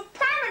it's too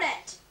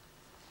permanent.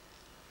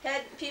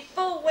 Head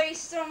people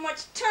waste so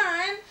much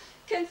time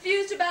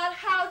confused about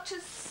how to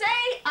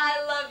say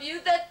 "I love you"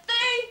 that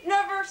they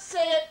never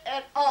say it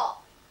at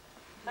all.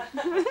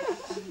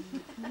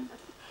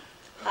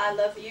 I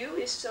love you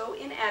is so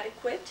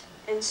inadequate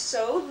and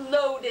so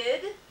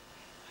loaded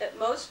that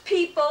most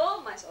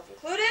people, myself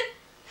included,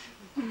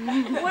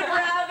 would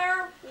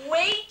rather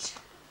wait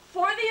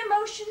for the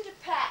emotion to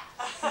pass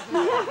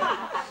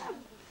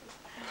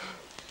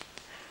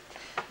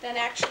than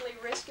actually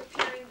risk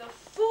appearing the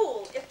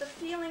fool if the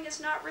feeling is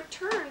not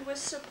returned with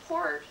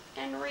support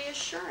and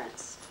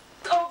reassurance.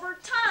 Over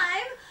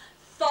time,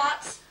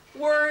 thoughts,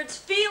 words,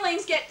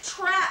 feelings get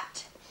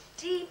trapped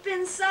deep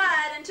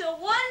inside until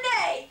one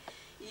day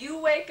you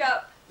wake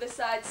up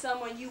beside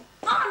someone you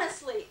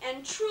honestly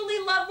and truly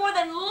love more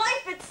than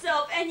life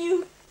itself, and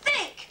you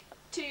think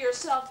to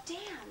yourself,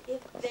 damn,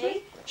 if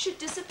they should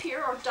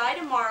disappear or die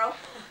tomorrow,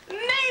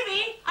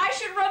 maybe I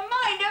should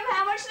remind them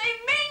how much they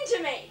mean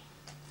to me.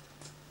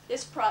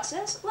 This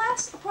process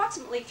lasts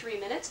approximately 3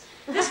 minutes.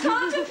 This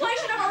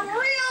contemplation of a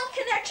real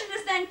connection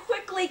is then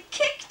quickly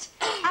kicked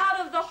out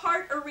of the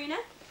heart arena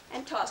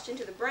and tossed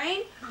into the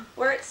brain,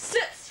 where it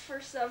sits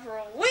for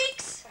several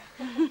weeks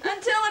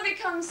until it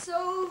becomes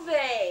so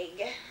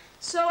vague,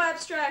 so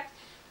abstract,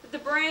 that the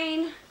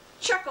brain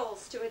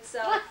chuckles to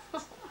itself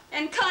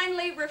and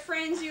kindly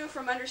refrains you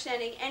from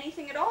understanding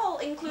anything at all,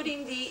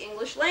 including the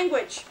English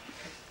language.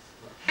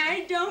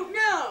 "I don't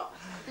know"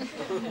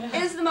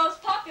 is the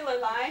most popular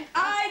line.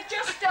 I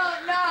just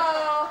don't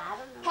know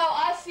how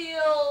I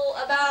feel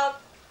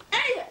about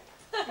anything.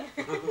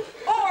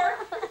 Or,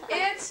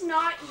 it's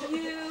not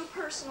you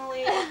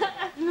personally.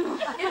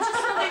 It's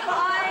just something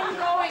I'm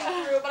going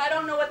through, but I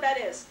don't know what that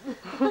is.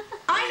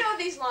 I know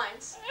these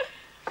lines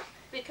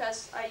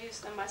because I use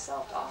them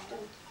myself often.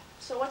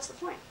 So what's the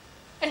point?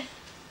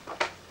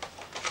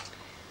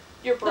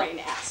 Your brain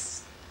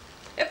asks.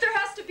 If there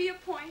has to be a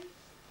point,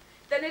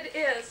 then it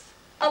is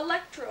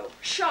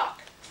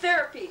electroshock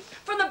therapy.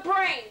 From the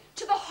brain,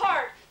 to the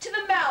heart, to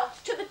the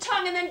mouth, to the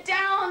tongue, and then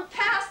down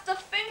past the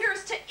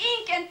fingers to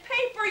ink and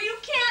paper. You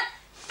can't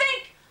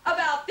think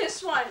about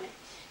this one.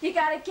 You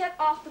gotta get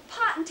off the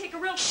pot and take a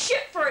real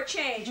shit for a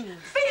change.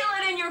 Feel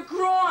it in your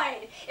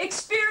groin.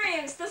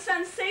 Experience the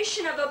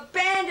sensation of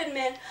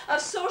abandonment, of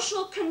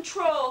social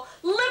control.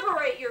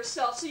 Liberate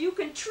yourself so you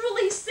can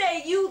truly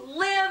say you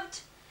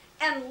lived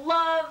and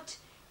loved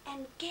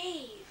and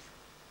gave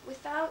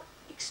without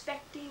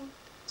expecting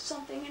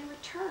something in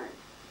return.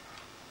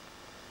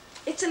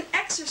 It's an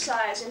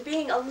exercise in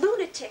being a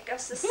lunatic of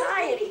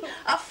society,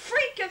 a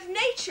freak of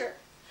nature,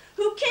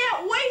 who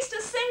can't waste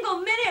a single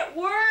minute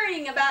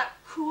worrying about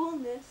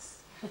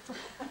coolness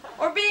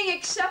or being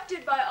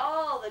accepted by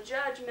all the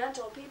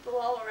judgmental people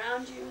all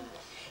around you.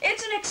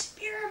 It's an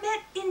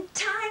experiment in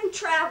time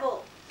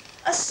travel,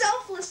 a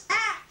selfless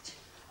act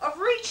of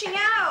reaching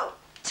out,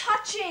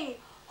 touching,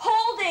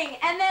 holding,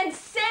 and then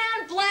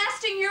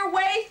sandblasting your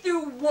way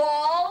through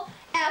wall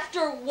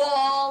after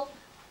wall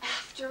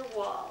after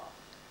wall.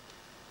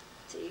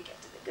 Till you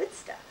get to the good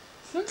stuff.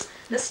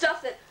 The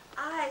stuff that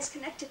eyes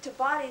connected to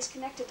bodies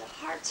connected to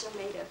hearts are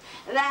made of.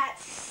 That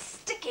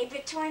sticky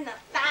between the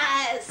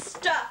thighs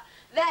stuff.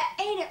 That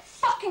ain't it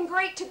fucking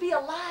great to be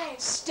alive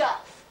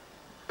stuff.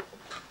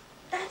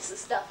 That's the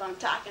stuff I'm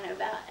talking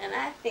about, and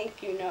I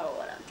think you know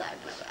what I'm talking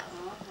about.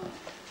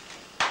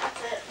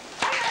 That's it.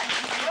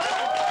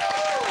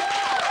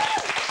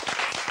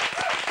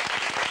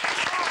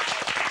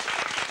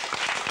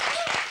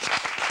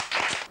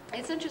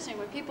 It's interesting,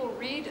 when people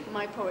read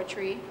my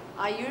poetry,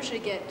 I usually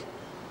get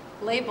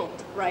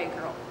labeled riot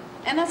girl.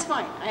 And that's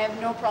fine, I have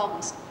no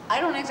problems.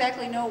 I don't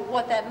exactly know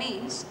what that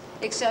means,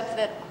 except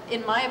that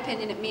in my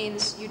opinion it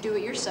means you do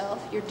it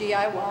yourself, you're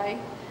DIY,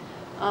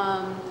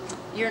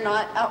 you're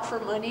not out for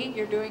money,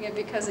 you're doing it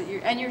because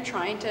you're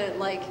trying to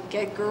like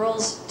get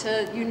girls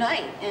to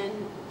unite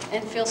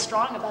and feel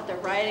strong about their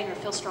writing or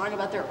feel strong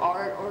about their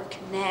art or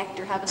connect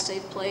or have a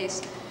safe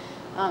place.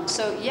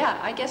 So yeah,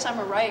 I guess I'm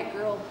a riot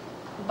girl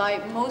by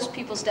most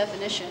people's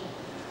definition.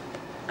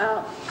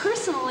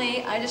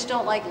 Personally, I just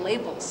don't like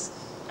labels.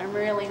 I'm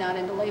really not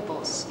into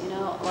labels, you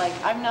know? Like,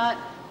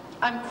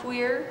 I'm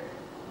queer,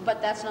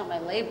 but that's not my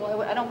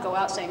label. I don't go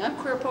out saying I'm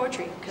queer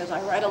poetry, because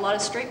I write a lot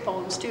of straight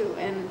poems too,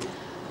 and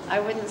I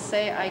wouldn't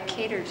say I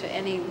cater to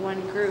any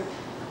one group.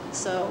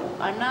 So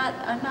I'm not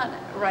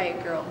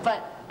riot girl,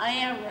 but I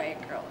am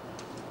riot girl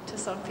to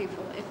some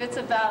people. If it's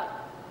about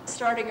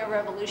starting a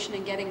revolution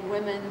and getting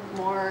women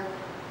more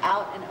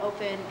out and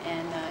open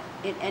and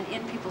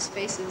in people's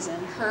faces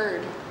and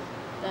heard,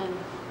 then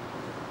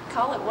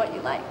call it what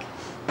you like.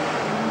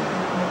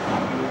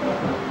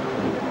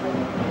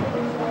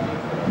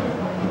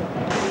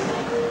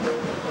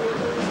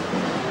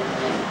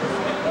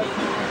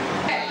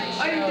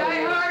 Are you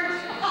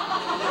diehards?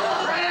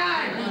 Right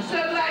on. So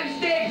glad you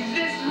stayed, because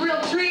this is a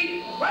real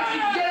treat. Why don't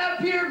you get up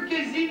here,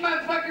 because these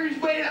motherfuckers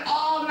waited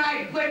all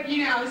night. But,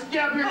 you know, let's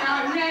get up here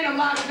now. We ain't a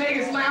Las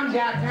Vegas lounge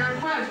out there.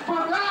 Come on, let's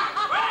punk rock.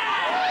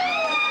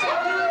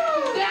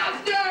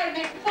 Downstairs,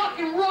 they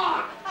fucking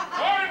rock.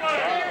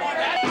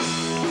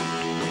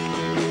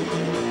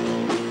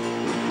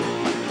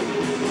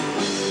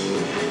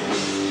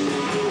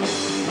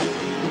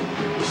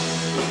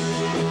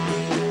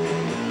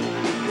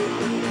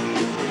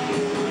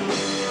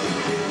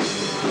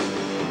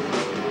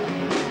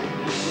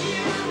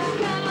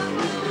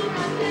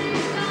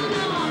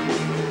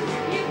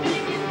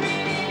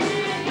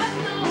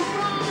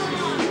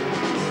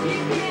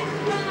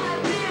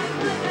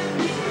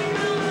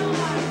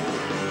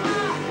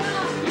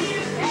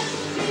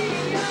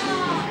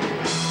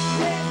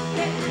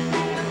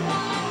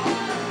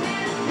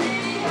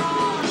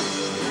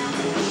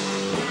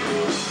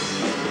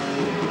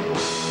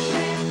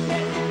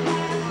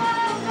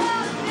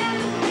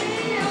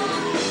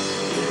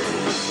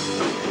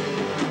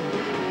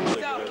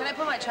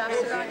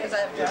 Chapstick on because I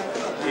have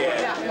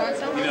Yeah. You want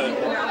some?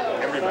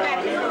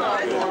 Everybody.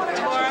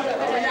 Laura,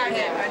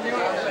 I knew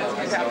I was supposed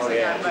to get chapstick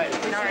on, but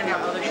not right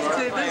now.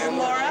 So this is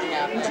Laura.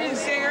 She's a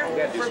singer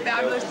for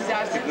Fabulous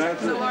Disaster.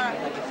 So Laura,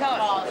 tell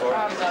us,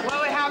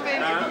 what would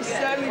happen if you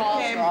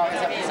suddenly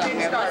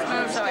became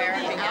a star?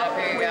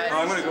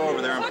 I'm going to go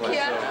over there and play. So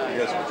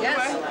yes.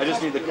 I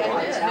just need the chord.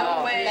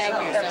 No way. Thank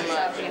you so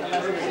much.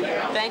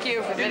 Thank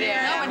you for video.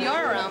 No, when you're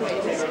around.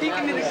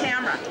 Speaking to the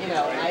camera.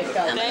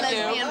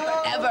 Thank you.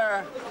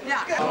 Forever.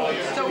 Yeah.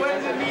 So what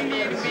does it mean to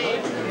you to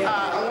be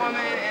a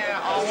woman in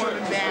an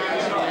all-woman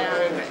band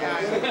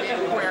and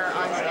being queer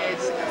on stage?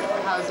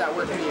 How does that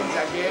work for you? Is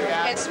that good?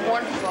 Yeah? It's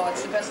wonderful.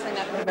 It's the best thing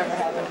that could have ever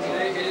happened to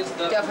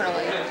me.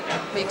 Definitely.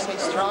 Makes me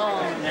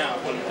strong.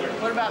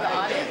 What about the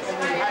audience?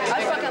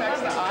 I fucking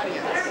love the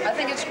audience. I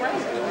think it's great.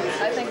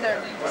 I think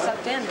they're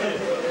sucked in.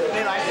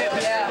 They like it?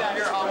 Yeah.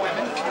 You're all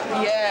women?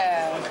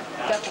 Yeah,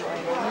 definitely.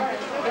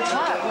 It's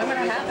hot. Women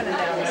are happening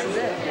now. This is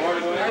it.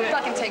 We're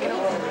fucking taking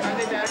over. Are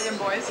they better than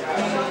boys?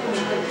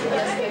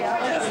 Yes, they are.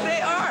 Yes,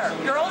 they are.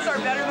 Girls are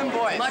better than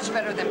boys. Much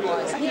better than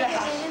boys. Yeah.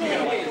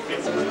 They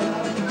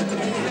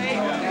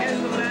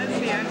is the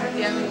lesbian,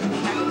 and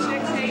the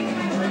chicks hate.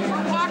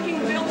 We're walking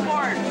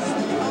billboards.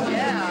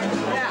 Yeah.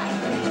 Yeah.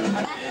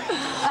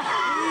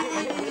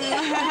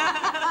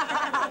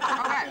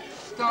 Okay,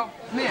 so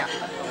Mia,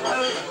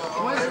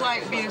 what is it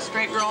like being a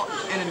straight girl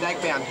in a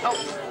dyke band? Oh,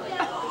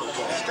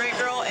 straight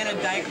girl in a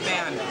dyke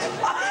band.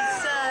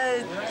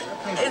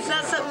 It's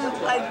not something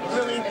I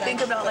really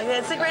think about like that.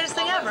 It's the greatest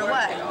thing ever.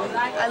 What?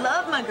 I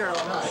love my girl.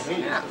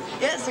 Yeah.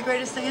 Yeah, it's the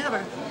greatest thing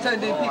ever. So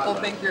do people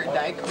think you're a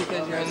dyke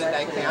because you're in the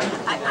dyke band?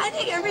 I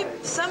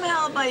think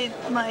somehow my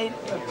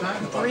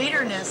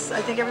breederness,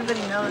 I think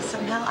everybody knows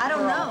somehow. I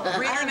don't know.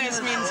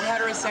 Breederness means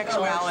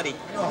heterosexuality.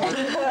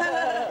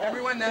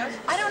 Everyone knows?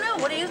 I don't know.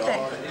 What do you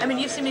think? I mean,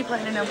 you've seen me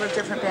play in a number of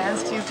different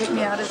bands. Do you pick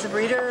me out as a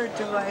breeder, or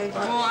do I?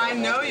 Well, I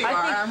know you are.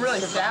 I'm really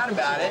sad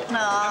about it.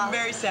 I'm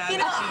very sad that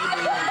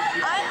you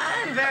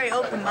I'm very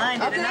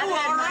open-minded, okay, and I've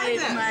well, had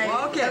my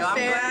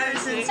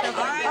affairs and stuff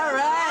like that. All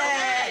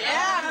right.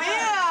 Yeah,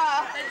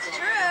 Mia. It's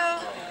true.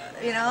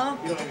 You know,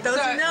 those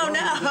who know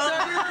know.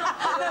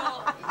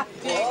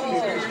 Do you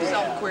consider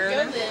yourself queer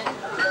then?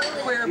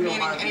 Queer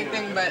meaning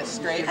anything but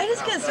straight? I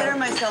just consider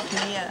myself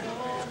Mia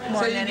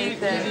more than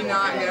anything. You do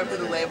not go for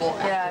the label?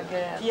 Yeah,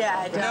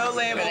 I don't. No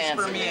labels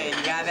for Mia, you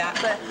got that?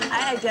 But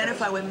I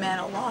identify with men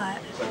a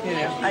lot. You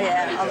know? Oh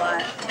yeah, a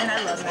lot. And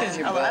I love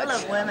men. I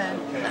love women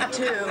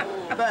too,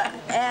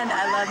 and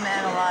I love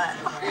men a lot.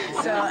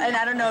 So, and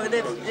I don't know if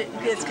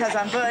it's because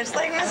I'm Busch.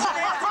 Like,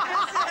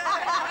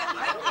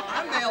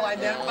 I'm male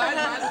identified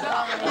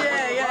myself.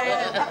 Yeah.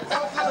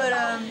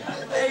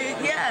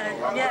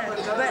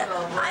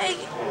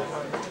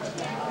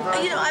 But But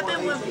I've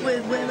been with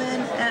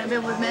women and I've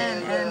been with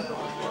men, and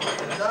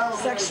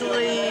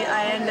sexually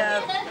I end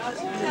up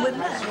with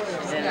men.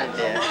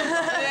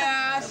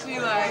 Yeah, she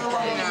like,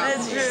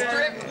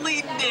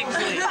 strictly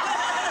Dixie.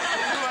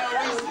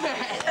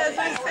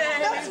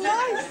 That's what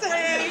I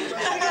say.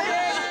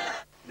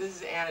 This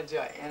is Anna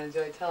Joy. Anna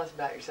Joy, tell us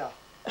about yourself.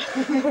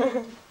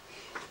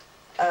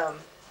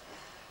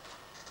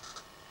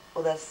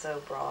 Well, that's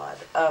so broad.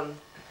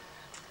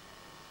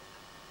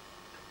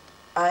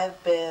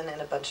 I've been in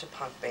a bunch of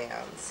punk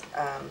bands,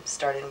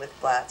 starting with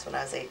Blatz when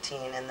I was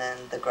 18, and then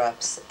the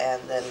Grups,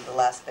 and then the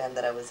last band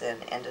that I was in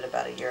ended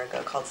about a year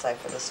ago called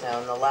Cyper the Snow,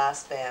 and the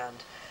last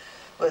band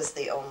was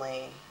the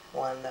only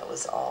one that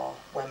was all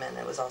women.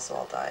 It was also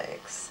all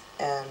dykes.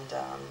 And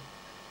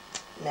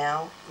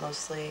now,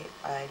 mostly,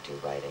 I do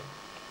writing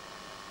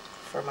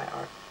for my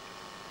art.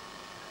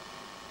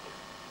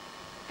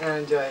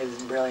 Anna Joy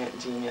is a brilliant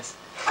genius,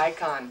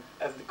 icon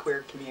of the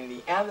queer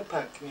community and the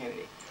punk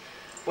community,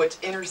 which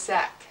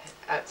intersect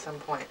at some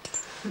point,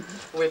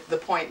 with the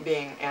point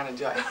being Anna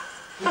Joy.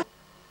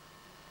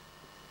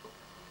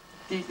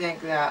 Do you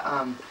think that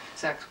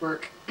sex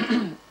work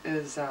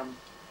is a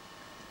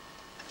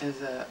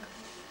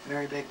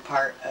very big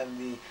part of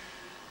the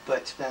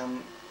butch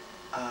femme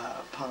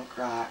punk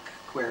rock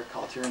queer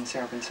culture in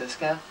San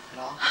Francisco at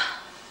all?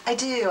 I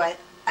do.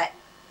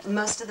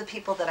 Most of the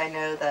people that I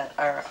know that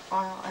are,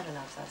 well, I don't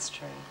know if that's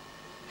true.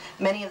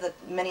 Many of the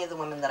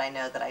women that I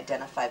know that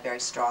identify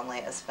very strongly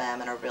as femme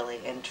and are really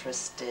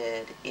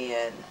interested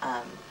in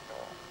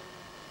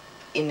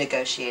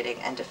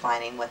negotiating and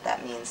defining what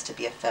that means to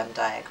be a femme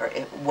dyke, or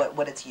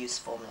what its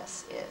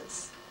usefulness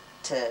is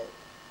to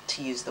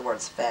use the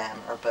words femme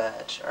or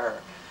butch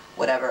or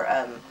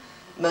whatever.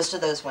 Most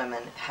of those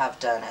women have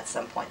done at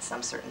some point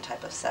some certain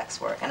type of sex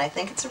work, and I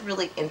think it's a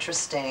really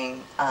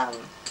interesting.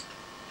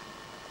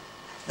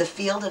 The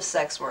field of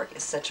sex work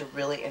is such a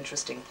really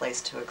interesting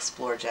place to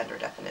explore gender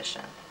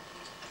definition.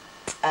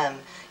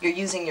 You're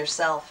using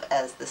yourself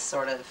as this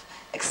sort of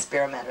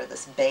experiment or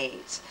this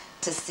bait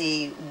to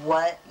see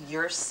what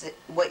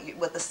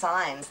the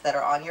signs that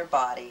are on your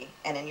body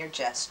and in your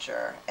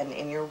gesture and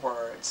in your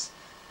words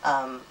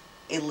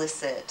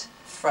elicit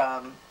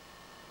from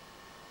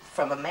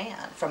a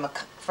man, from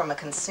a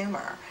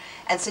consumer.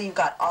 And so you've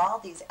got all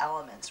these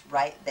elements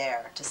right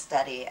there to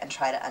study and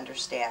try to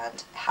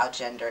understand how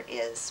gender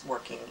is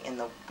working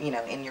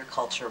in your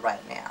culture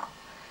right now.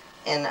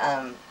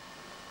 And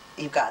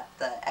you've got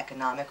the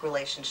economic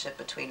relationship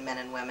between men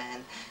and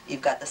women,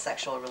 you've got the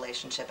sexual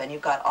relationship, and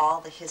you've got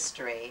all the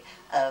history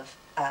of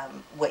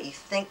what you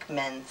think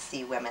men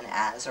see women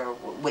as, or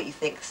what you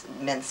think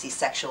men see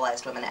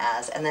sexualized women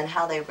as, and then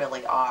how they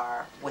really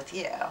are with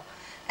you.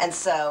 And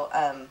so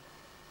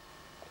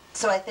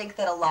so I think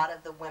that a lot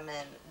of the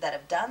women that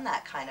have done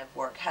that kind of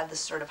work have this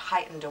sort of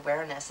heightened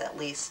awareness, at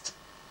least,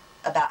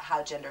 about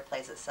how gender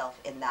plays itself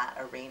in that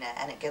arena,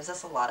 and it gives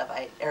us a lot of,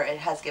 or it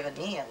has given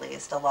me at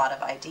least, a lot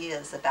of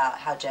ideas about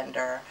how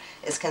gender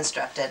is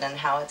constructed and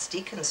how it's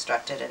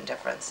deconstructed in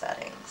different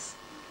settings.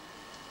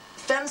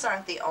 Femmes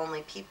aren't the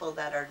only people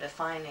that are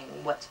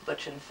defining what's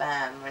butch and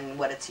femme and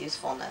what its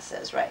usefulness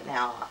is right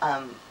now.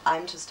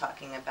 I'm just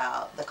talking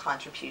about the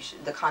contribution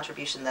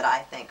that I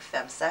think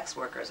femme sex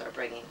workers are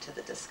bringing to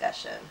the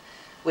discussion,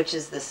 which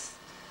is this,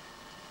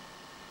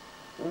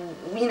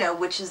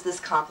 which is this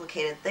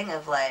complicated thing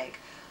of like,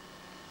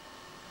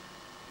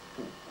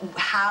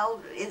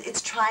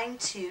 it's trying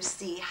to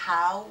see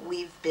how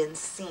we've been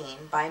seen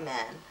by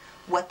men,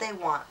 what they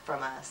want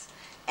from us,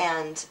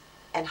 and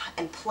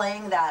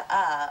playing that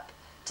up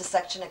to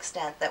such an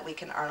extent that we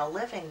can earn a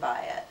living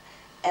by it.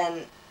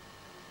 And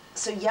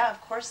so yeah, of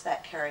course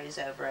that carries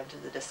over into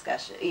the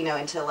discussion, you know,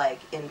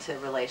 into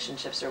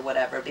relationships or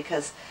whatever,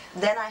 because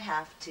then I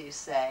have to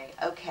say,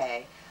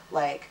 okay,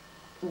 like,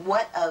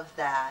 what of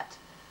that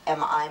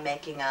am I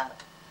making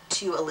up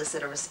to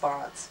elicit a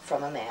response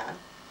from a man,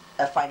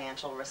 a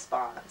financial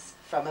response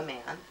from a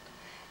man,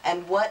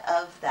 and what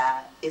of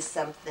that is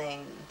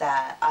something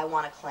that I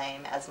want to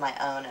claim as my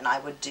own and I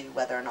would do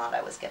whether or not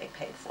I was getting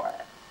paid for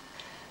it.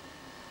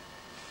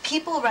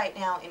 People right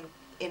now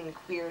in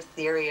queer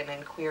theory and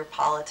in queer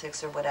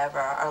politics or whatever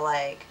are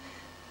like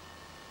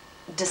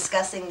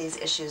discussing these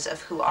issues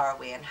of who are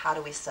we and how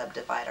do we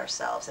subdivide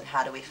ourselves and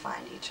how do we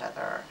find each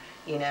other,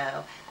 you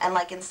know? And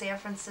like in San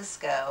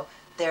Francisco,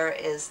 there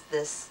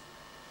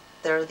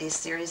are these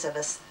series of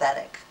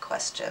aesthetic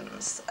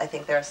questions. I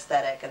think they're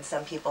aesthetic, and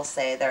some people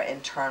say they're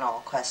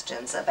internal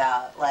questions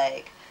about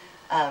like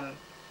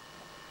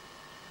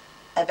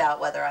about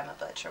whether I'm a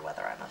butch or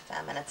whether I'm a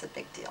femme, and it's a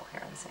big deal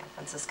here in San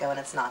Francisco, and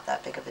it's not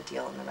that big of a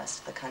deal in the rest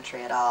of the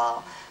country at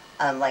all.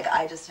 Like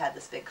I just had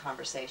this big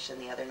conversation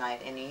the other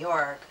night in New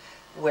York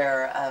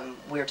where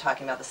we were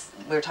talking about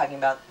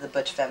the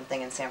butch femme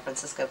thing in San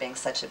Francisco being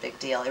such a big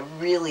deal. It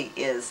really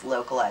is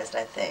localized,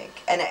 I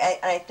think, and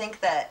I think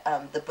that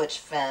the butch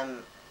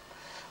femme,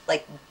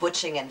 like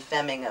butching and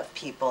femming of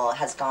people,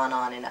 has gone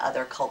on in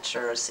other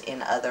cultures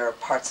in other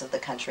parts of the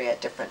country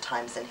at different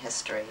times in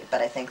history.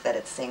 But I think that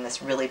it's seeing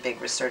this really big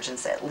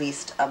resurgence, at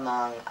least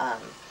among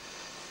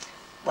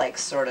like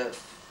sort of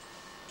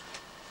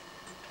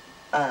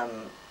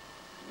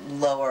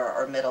lower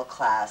or middle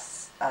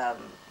class,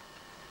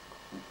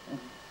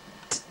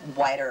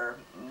 whiter,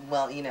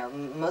 well, you know,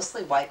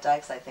 mostly white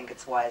dykes. I think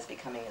it's why it's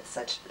becoming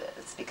such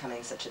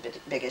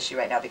a big issue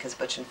right now, because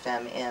butch and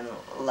femme in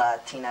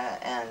Latina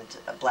and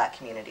black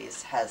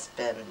communities has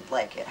been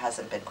like, it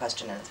hasn't been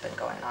questioned, and it's been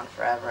going on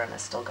forever and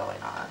is still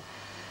going on.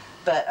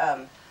 But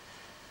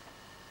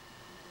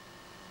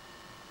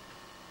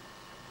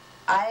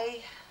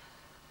I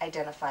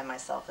identify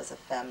myself as a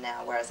femme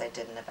now, whereas I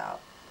didn't about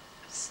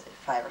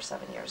 5 or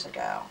 7 years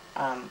ago.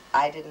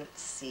 I didn't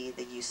see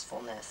the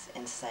usefulness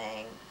in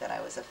saying that I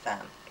was a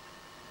femme.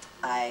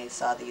 I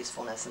saw the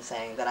usefulness in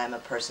saying that I'm a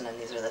person and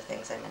these are the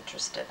things I'm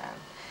interested in.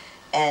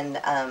 And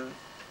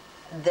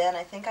then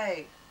I think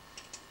I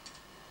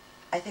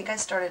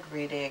started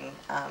reading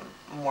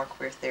more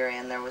queer theory,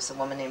 and there was a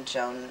woman named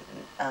Joan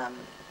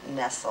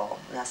Nestle,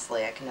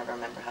 I can never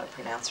remember how to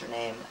pronounce her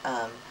name,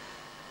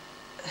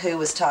 who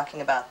was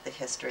talking about the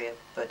history of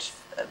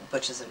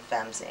butches and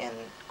femmes in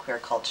queer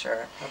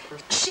culture.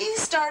 She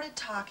started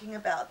talking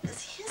about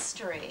this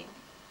history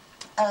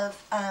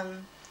of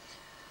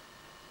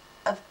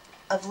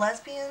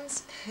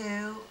lesbians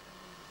who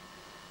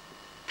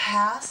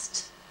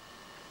passed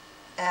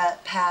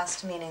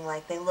meaning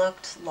like they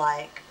looked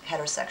like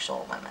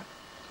heterosexual women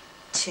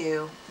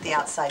to the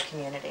outside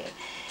community,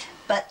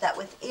 but that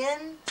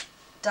within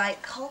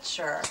dyke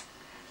culture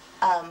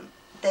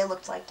they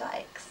looked like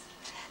dykes.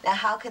 Now,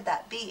 how could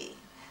that be?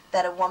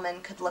 That a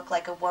woman could look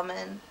like a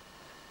woman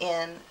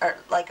or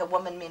like a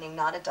woman meaning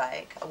not a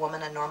dyke, a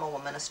woman, a normal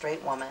woman, a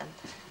straight woman,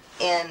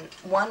 in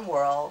one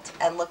world,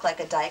 and look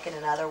like a dyke in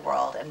another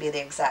world and be the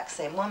exact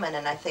same woman.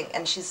 And I think,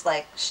 and she's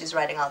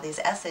writing all these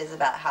essays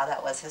about how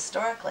that was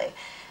historically.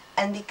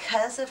 And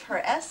because of her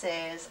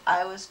essays,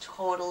 I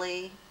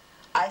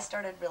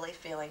started really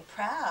feeling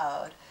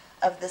proud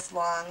of this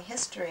long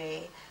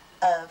history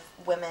of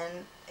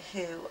women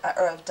who,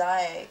 or of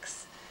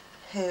dykes,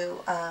 who,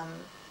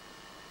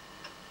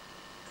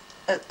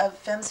 of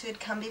femmes who had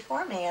come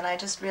before me, and I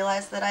just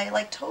realized that I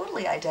like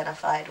totally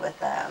identified with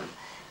them,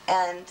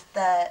 and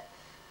that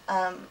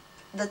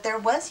that there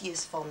was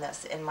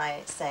usefulness in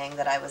my saying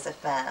that I was a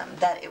femme,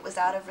 that it was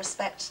out of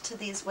respect to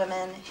these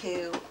women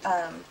who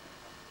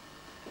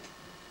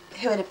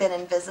had been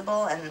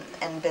invisible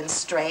and been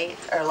straight,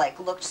 or like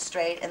looked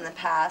straight in the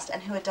past,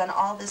 and who had done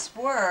all this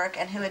work,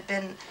 and who had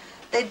been,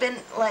 they'd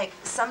been like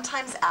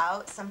sometimes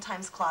out,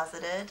 sometimes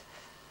closeted,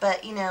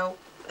 but you know,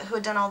 who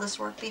had done all this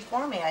work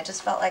before me. I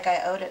just felt like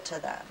I owed it to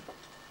them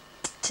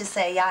to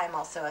say, yeah, I'm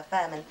also a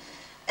femme,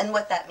 and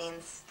what that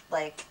means,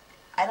 like,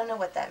 I don't know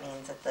what that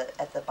means at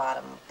the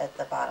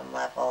bottom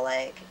level.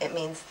 Like, it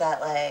means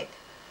that like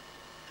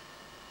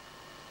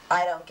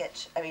I don't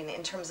get, I mean,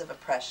 in terms of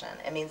oppression,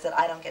 it means that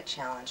I don't get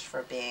challenged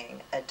for being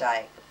a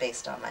dyke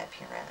based on my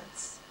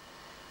appearance.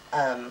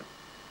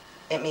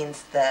 It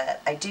means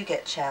that I do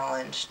get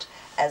challenged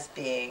as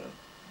being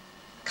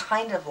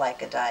kind of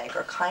like a dyke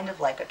or kind of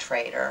like a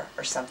traitor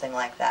or something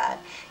like that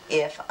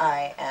if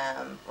I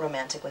am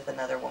romantic with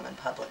another woman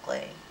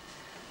publicly,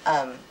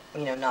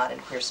 you know, not in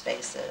queer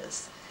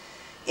spaces.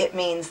 It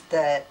means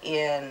that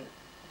in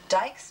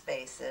dyke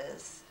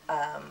spaces,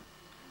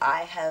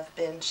 I have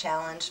been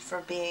challenged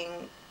for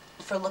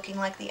looking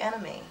like the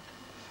enemy,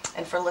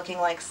 and for looking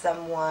like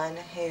someone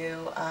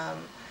who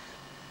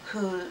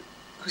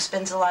who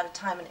spends a lot of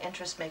time and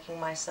interest making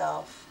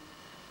myself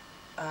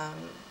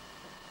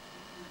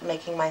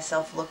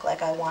look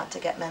like I want to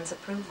get men's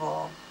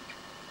approval.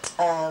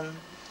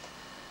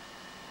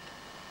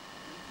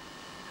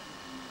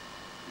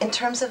 In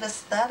terms of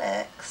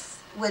aesthetics,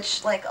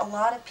 which like a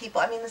lot of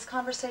people, I mean, this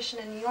conversation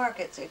in New York,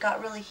 it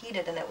got really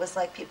heated, and it was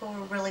like people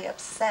were really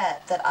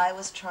upset that I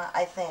was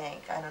I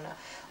don't know,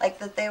 like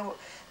that they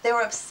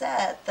were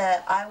upset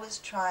that I was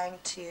trying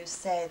to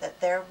say that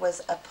there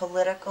was a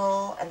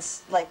political and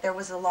like there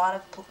was a lot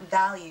of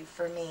value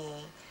for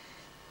me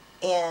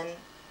in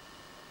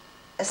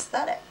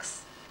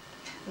aesthetics.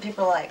 And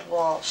people are like,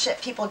 well,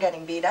 shit, people are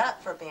getting beat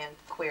up for being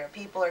queer.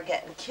 People are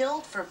getting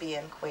killed for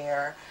being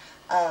queer.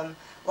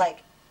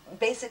 Like,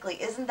 basically,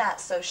 isn't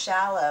that so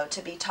shallow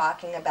to be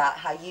talking about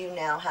how you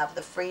now have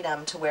the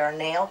freedom to wear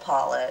nail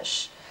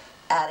polish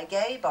at a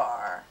gay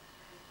bar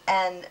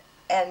and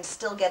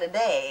still get a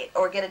date,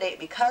 or get a date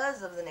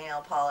because of the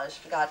nail polish,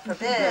 God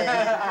forbid, you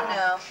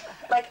know?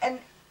 Like, and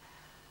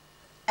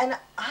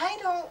I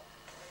don't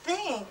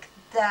think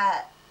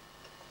that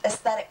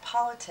aesthetic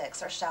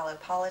politics are shallow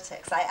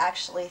politics. I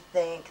actually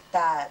think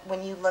that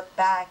when you look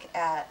back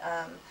at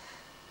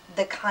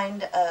the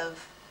kind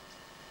of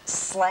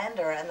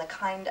slander and the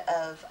kind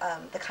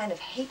of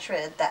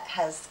hatred that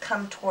has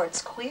come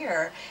towards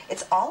queer,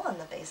 it's all on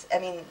the basis, I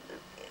mean,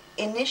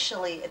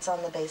 initially it's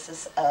on the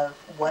basis of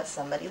what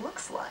somebody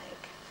looks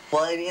like.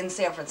 Well, in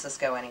San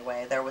Francisco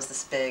anyway, there was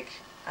this big,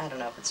 I don't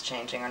know if it's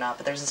changing or not,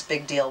 but there's this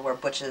big deal where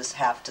butches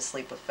have to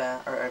sleep with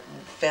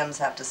femmes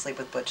have to sleep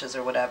with butches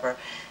or whatever,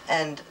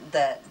 and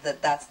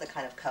that's the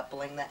kind of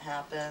coupling that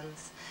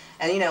happens.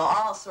 And, you know,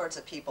 all sorts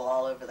of people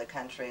all over the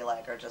country,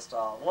 like, are just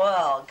all,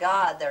 well,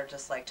 God, they're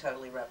just, like,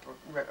 totally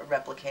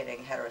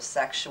replicating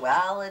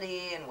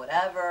heterosexuality and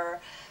whatever.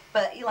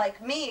 But,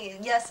 like me,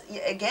 yes,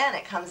 again,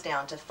 it comes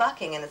down to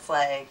fucking, and it's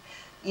like,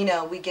 you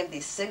know, we give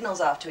these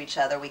signals off to each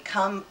other. We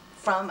come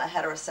from a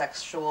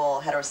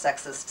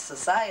heterosexist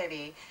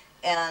society,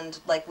 and,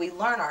 like, we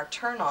learn our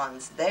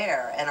turn-ons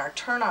there, and our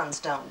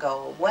turn-ons don't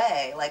go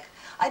away. Like,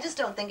 I just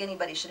don't think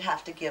anybody should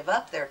have to give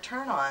up their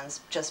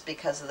turn-ons just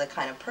because of the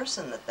kind of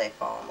person that they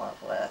fall in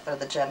love with, or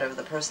the gender of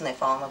the person they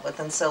fall in love with.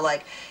 And so,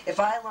 like, if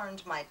I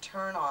learned my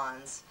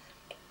turn-ons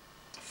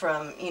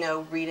from, you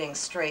know, reading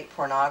straight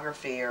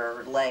pornography,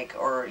 or, like,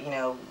 or, you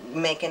know,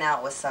 making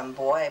out with some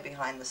boy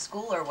behind the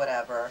school or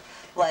whatever,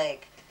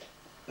 like,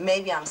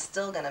 maybe I'm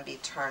still going to be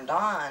turned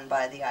on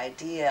by the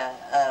idea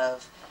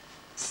of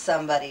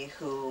somebody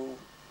who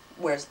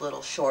wears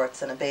little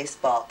shorts and a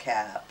baseball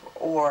cap.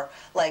 Or,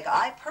 like,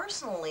 I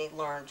personally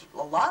learned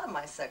a lot of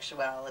my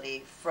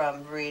sexuality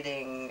from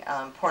reading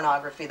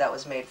pornography that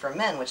was made for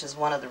men, which is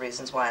one of the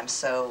reasons why I'm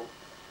so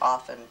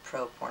often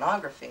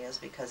pro-pornography, is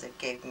because it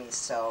gave me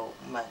so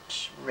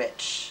much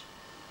rich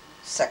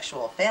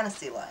sexual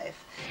fantasy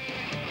life.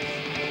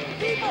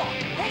 People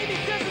hate me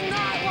 'cause I'm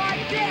not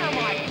like them.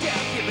 I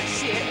don't give a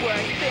shit where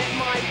I fit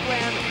my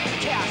glam.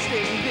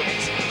 Casting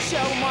bitch,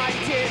 show my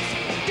tits,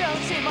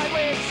 don't see my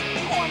wigs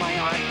or my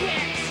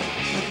armpits.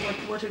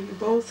 What do you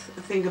both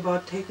think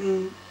about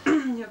taking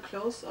your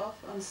clothes off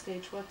on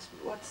stage?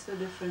 What's the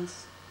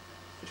difference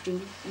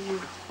between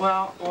you?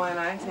 Well, when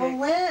I take... Well,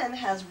 Lynn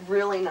has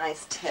really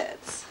nice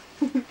tits.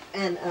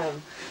 And,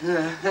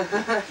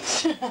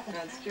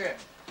 That's true.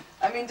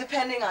 I mean,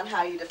 depending on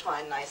how you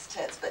define nice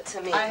tits, but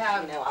to me, I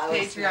have, you know, I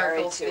was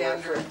married to her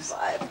for standards.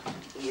 5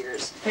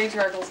 years.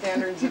 Patriarchal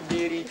standards of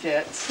beauty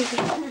tits.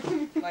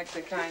 Like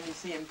the kind you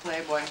see in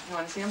Playboy. You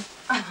want to see them?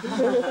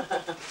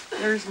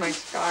 There's my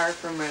scar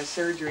from my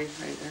surgery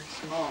right there.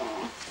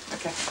 So.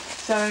 Okay.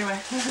 So anyway.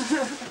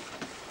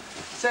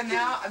 So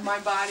now my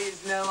body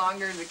is no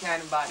longer the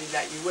kind of body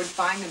that you would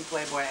find in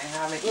Playboy. I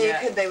haven't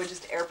yet. They would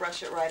just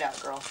airbrush it right out,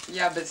 girl.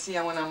 Yeah, but see,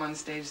 when I'm on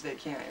stage, they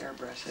can't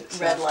airbrush it.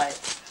 So. Red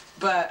lights.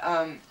 But,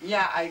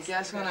 yeah, I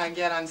guess when I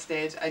get on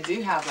stage, I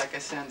do have, like,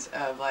 a sense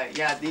of, like,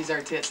 yeah, these are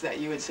tits that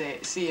you would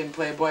see in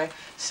Playboy,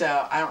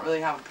 so I don't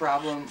really have a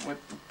problem with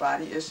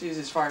body issues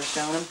as far as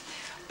showing them.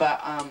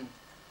 But,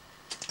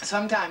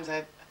 sometimes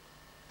I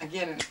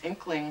get an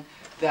inkling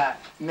that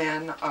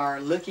men are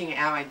looking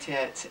at my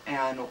tits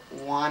and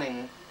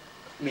wanting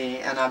me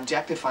and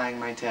objectifying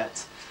my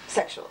tits.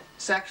 Sexually.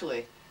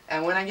 Sexually.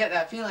 And when I get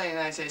that feeling,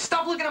 I say,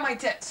 stop looking at my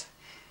tits!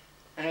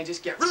 And I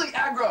just get really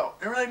aggro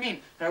and really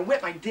mean, and I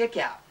whip my dick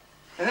out,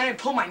 and then I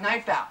pull my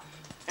knife out,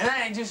 and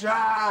then I just, and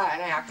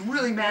I act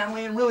really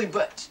manly and really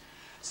butch.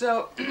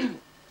 So,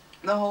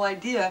 the whole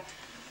idea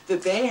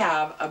that they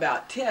have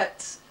about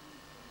tits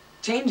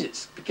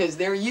changes, because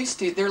they're used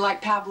to, they're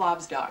like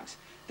Pavlov's dogs.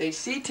 They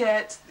see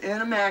tits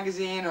in a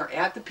magazine or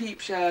at the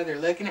peep show, they're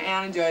looking at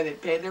Anna Joy, they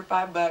paid their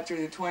 $5 or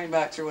their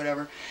 $20 or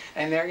whatever,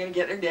 and they're gonna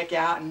get their dick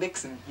out and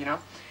vixen, you know?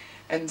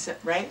 And so,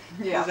 right?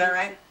 Yeah. Is that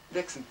right?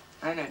 Vixen.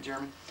 I know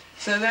German.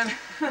 So then,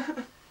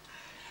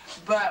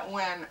 but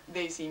when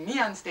they see me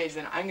on stage,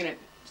 then I'm going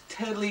to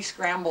totally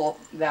scramble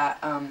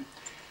that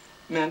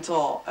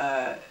mental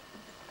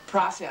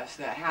process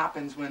that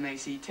happens when they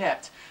see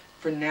tits.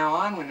 From now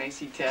on, when they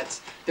see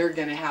tits, they're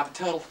going to have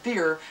total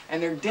fear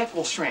and their dick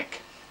will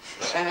shrink.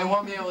 And they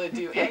won't be able to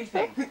do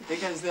anything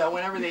because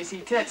whenever they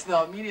see tits,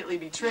 they'll immediately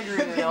be triggered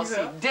and they'll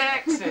see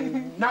dicks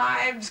and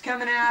knives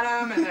coming at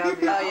them. And they'll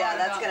be, oh yeah,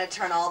 that's going to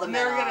turn all the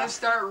men off. They're going to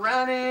start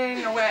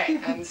running away.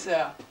 And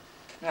so,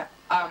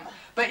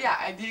 but yeah,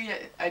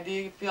 I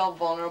do feel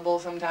vulnerable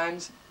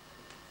sometimes.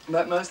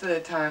 But most of the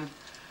time,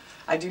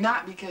 I do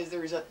not, because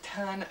there's a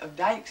ton of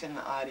dykes in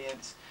the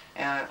audience,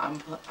 and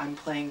I'm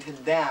playing to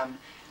them,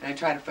 and I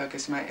try to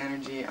focus my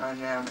energy on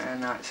them and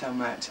not so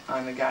much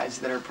on the guys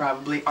that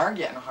are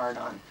getting hard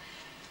on.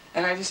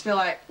 And I just feel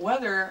like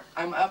whether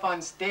I'm up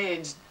on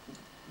stage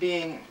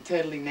being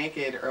totally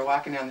naked or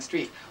walking down the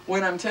street,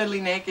 when I'm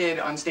totally naked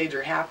on stage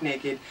or half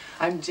naked,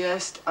 I'm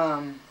just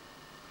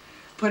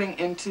putting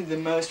into the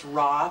most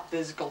raw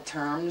physical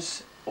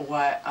terms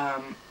what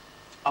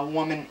a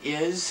woman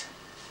is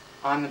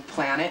on the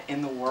planet,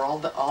 in the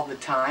world, all the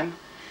time.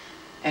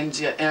 And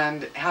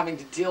having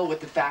to deal with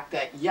the fact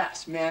that,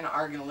 yes, men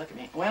are going to look at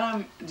me. When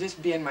I'm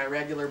just being my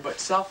regular but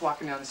self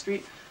walking down the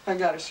street, I've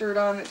got a shirt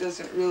on that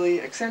doesn't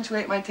really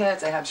accentuate my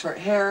tits, I have short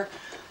hair,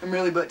 I'm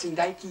really butch and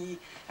dykey,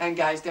 and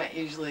guys don't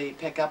usually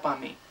pick up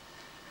on me.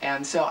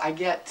 And so I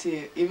get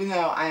to, even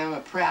though I am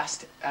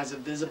oppressed as a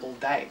visible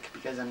dyke,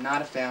 because I'm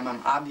not a femme,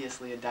 I'm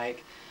obviously a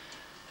dyke,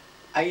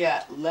 I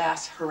get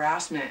less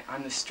harassment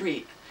on the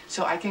street.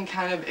 So I can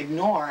kind of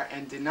ignore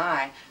and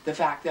deny the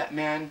fact that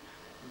men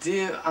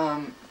do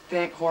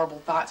think horrible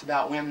thoughts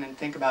about women and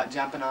think about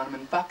jumping on them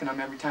and fucking them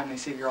every time they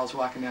see girls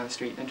walking down the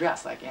street in a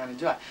dress like Anna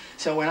Joy.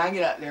 So when I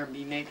get up there and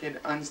be naked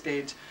on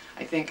stage,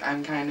 I think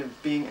I'm kind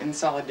of being in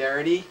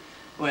solidarity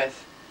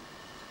with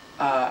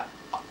all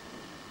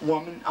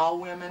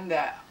women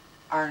that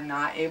are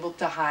not able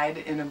to hide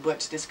in a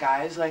butch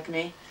disguise like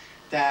me,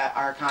 that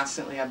are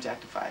constantly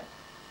objectified.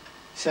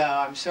 So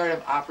I'm sort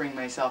of offering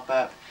myself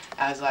up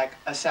as like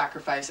a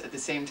sacrifice at the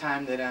same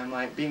time that I'm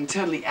like being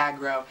totally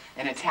aggro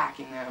and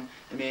attacking them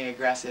and being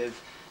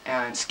aggressive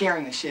and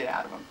scaring the shit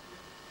out of them.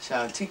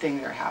 So two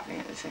things are happening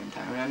at the same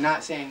time. And I'm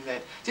not saying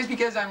that just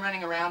because I'm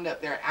running around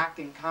up there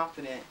acting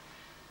confident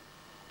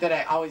that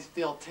I always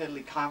feel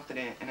totally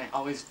confident and I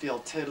always feel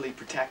totally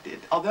protected.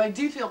 Although I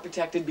do feel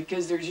protected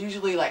because there's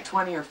usually like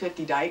 20 or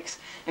 50 dykes,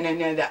 and I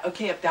know that,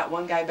 okay, if that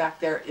one guy back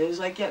there is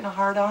like getting a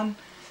hard on,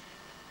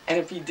 and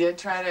if he did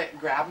try to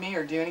grab me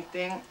or do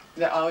anything,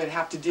 that all I'd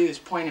have to do is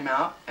point him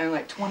out, and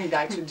like 20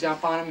 dykes would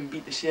jump on him and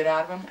beat the shit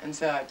out of him. And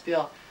so I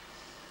feel,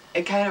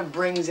 it kind of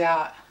brings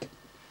out,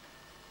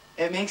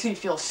 it makes me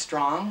feel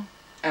strong,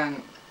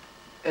 and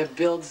it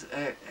builds,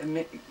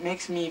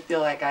 makes me feel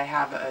like I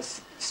have a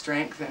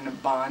strength and a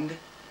bond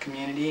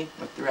community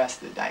with the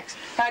rest of the dykes.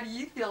 How do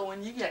you feel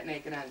when you get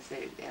naked on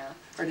stage, Anna?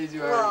 Or did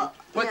you already,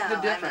 what's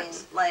the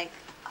difference? I mean, like,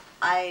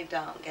 I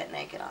don't get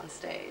naked on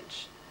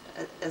stage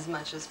as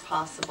much as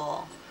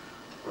possible.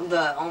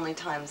 The only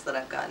times that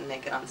I've gotten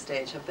naked on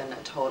stage have been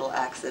a total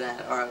accident,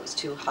 or I was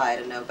too high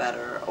to know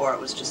better, or it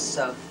was just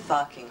so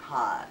fucking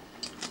hot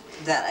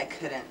that I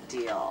couldn't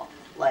deal.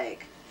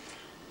 Like,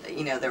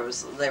 you know, there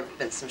have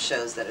been some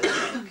shows that have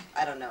been, like,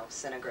 I don't know,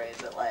 centigrade,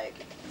 but like,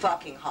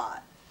 fucking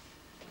hot.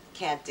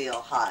 Can't deal,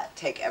 hot.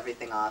 Take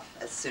everything off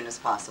as soon as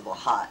possible,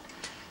 hot.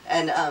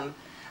 And, I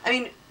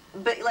mean,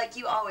 but like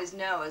you always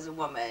know as a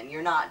woman,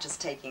 you're not just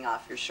taking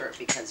off your shirt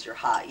because you're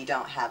hot. You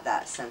don't have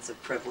that sense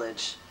of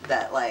privilege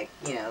that, like,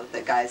 you know,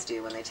 that guys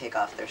do when they take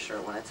off their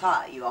shirt when it's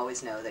hot. You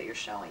always know that you're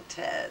showing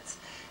tits.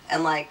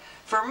 And like,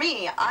 for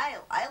me, I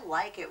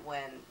like it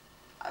when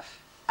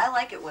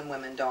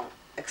women don't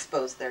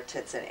expose their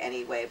tits in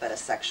any way but a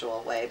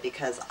sexual way,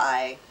 because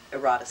I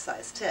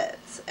eroticize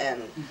tits.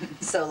 And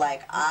so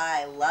like,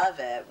 I love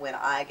it when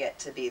I get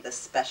to be the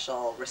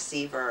special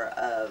receiver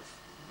of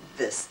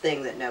this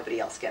thing that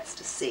nobody else gets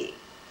to see.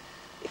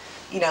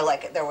 You know,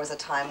 like, there was a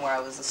time where I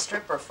was a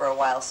stripper for a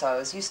while, so I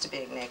was used to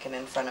being naked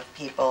in front of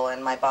people,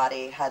 and my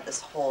body had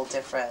this whole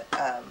different,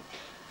 I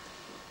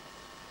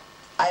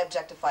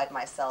objectified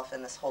myself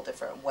in this whole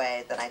different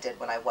way than I did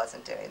when I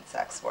wasn't doing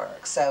sex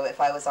work. So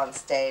if I was on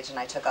stage and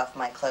I took off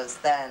my clothes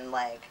then,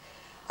 like,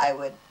 I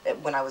would,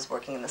 when I was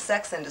working in the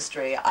sex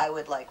industry, I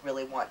would like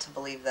really want to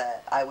believe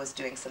that I was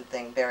doing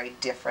something very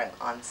different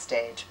on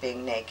stage,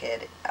 being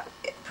naked,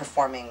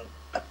 performing,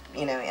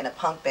 you know, in a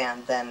punk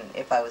band than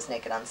if I was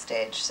naked on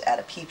stage at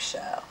a peep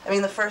show. I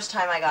mean, the first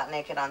time I got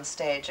naked on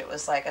stage, it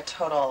was like a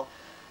total,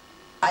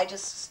 I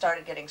just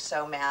started getting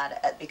so mad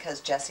at, because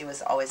Jesse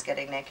was always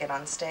getting naked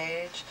on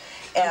stage,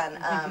 and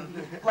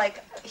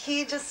like,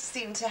 he just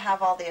seemed to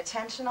have all the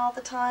attention all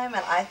the time,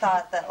 and I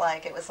thought that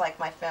like it was like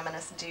my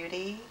feminist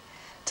duty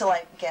to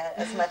like get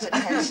as much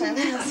attention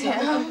as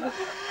him.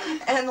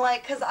 And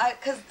like,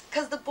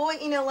 cause the boy,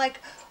 you know, like,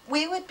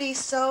 we would be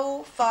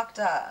so fucked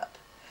up.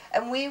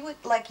 And we would,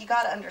 like, you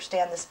gotta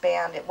understand this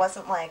band, it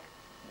wasn't like,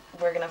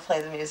 we're gonna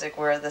play the music,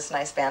 we're this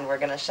nice band, we're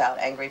gonna shout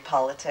angry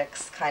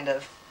politics kind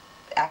of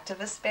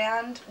activist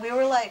band. We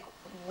were like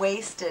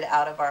wasted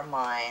out of our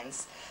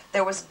minds.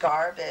 There was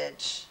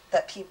garbage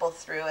that people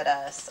threw at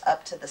us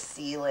up to the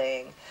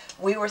ceiling.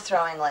 We were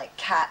throwing like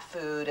cat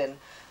food and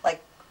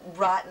like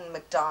rotten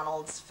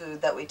McDonald's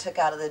food that we took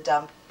out of the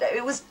dump.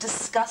 It was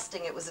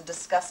disgusting. It was a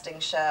disgusting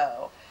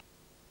show.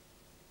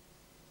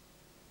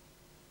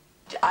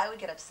 I would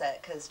get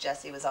upset because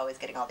Jesse was always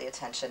getting all the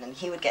attention, and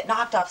he would get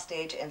knocked off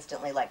stage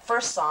instantly, like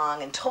first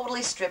song, and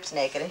totally stripped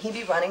naked, and he'd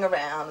be running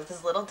around with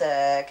his little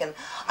dick, and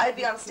I'd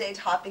be on stage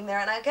hopping there,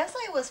 and I guess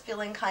I was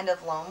feeling kind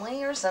of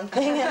lonely or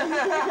something, and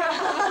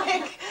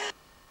like,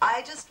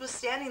 I just was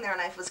standing there,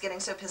 and I was getting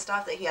so pissed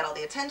off that he had all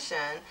the attention,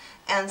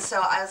 and so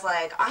I was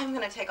like, I'm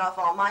gonna take off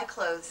all my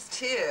clothes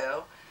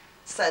too,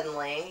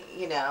 suddenly,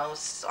 you know,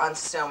 on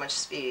so much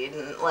speed,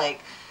 and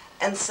like,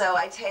 and so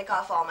I take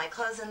off all my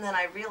clothes, and then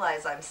I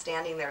realize I'm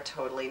standing there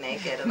totally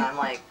naked, and I'm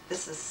like,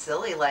 this is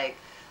silly, like,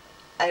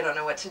 I don't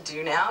know what to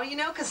do now, you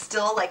know, because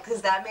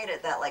that made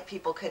it that, like,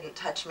 people couldn't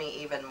touch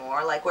me even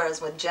more, like,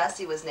 whereas when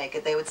Jesse was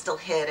naked, they would still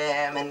hit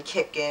him and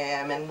kick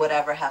him and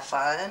whatever, have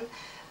fun,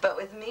 but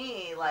with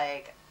me,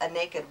 like, a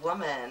naked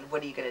woman,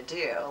 what are you gonna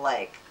do?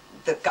 Like,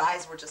 the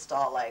guys were just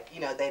all like, you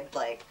know, they'd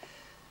like,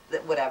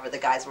 whatever, the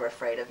guys were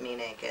afraid of me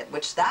naked,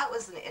 which that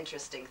was an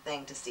interesting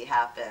thing to see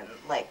happen,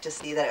 like to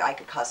see that I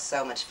could cause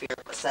so much fear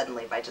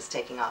suddenly by just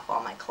taking off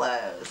all my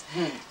clothes.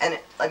 And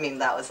I mean,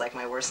 that was like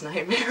my worst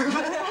nightmare.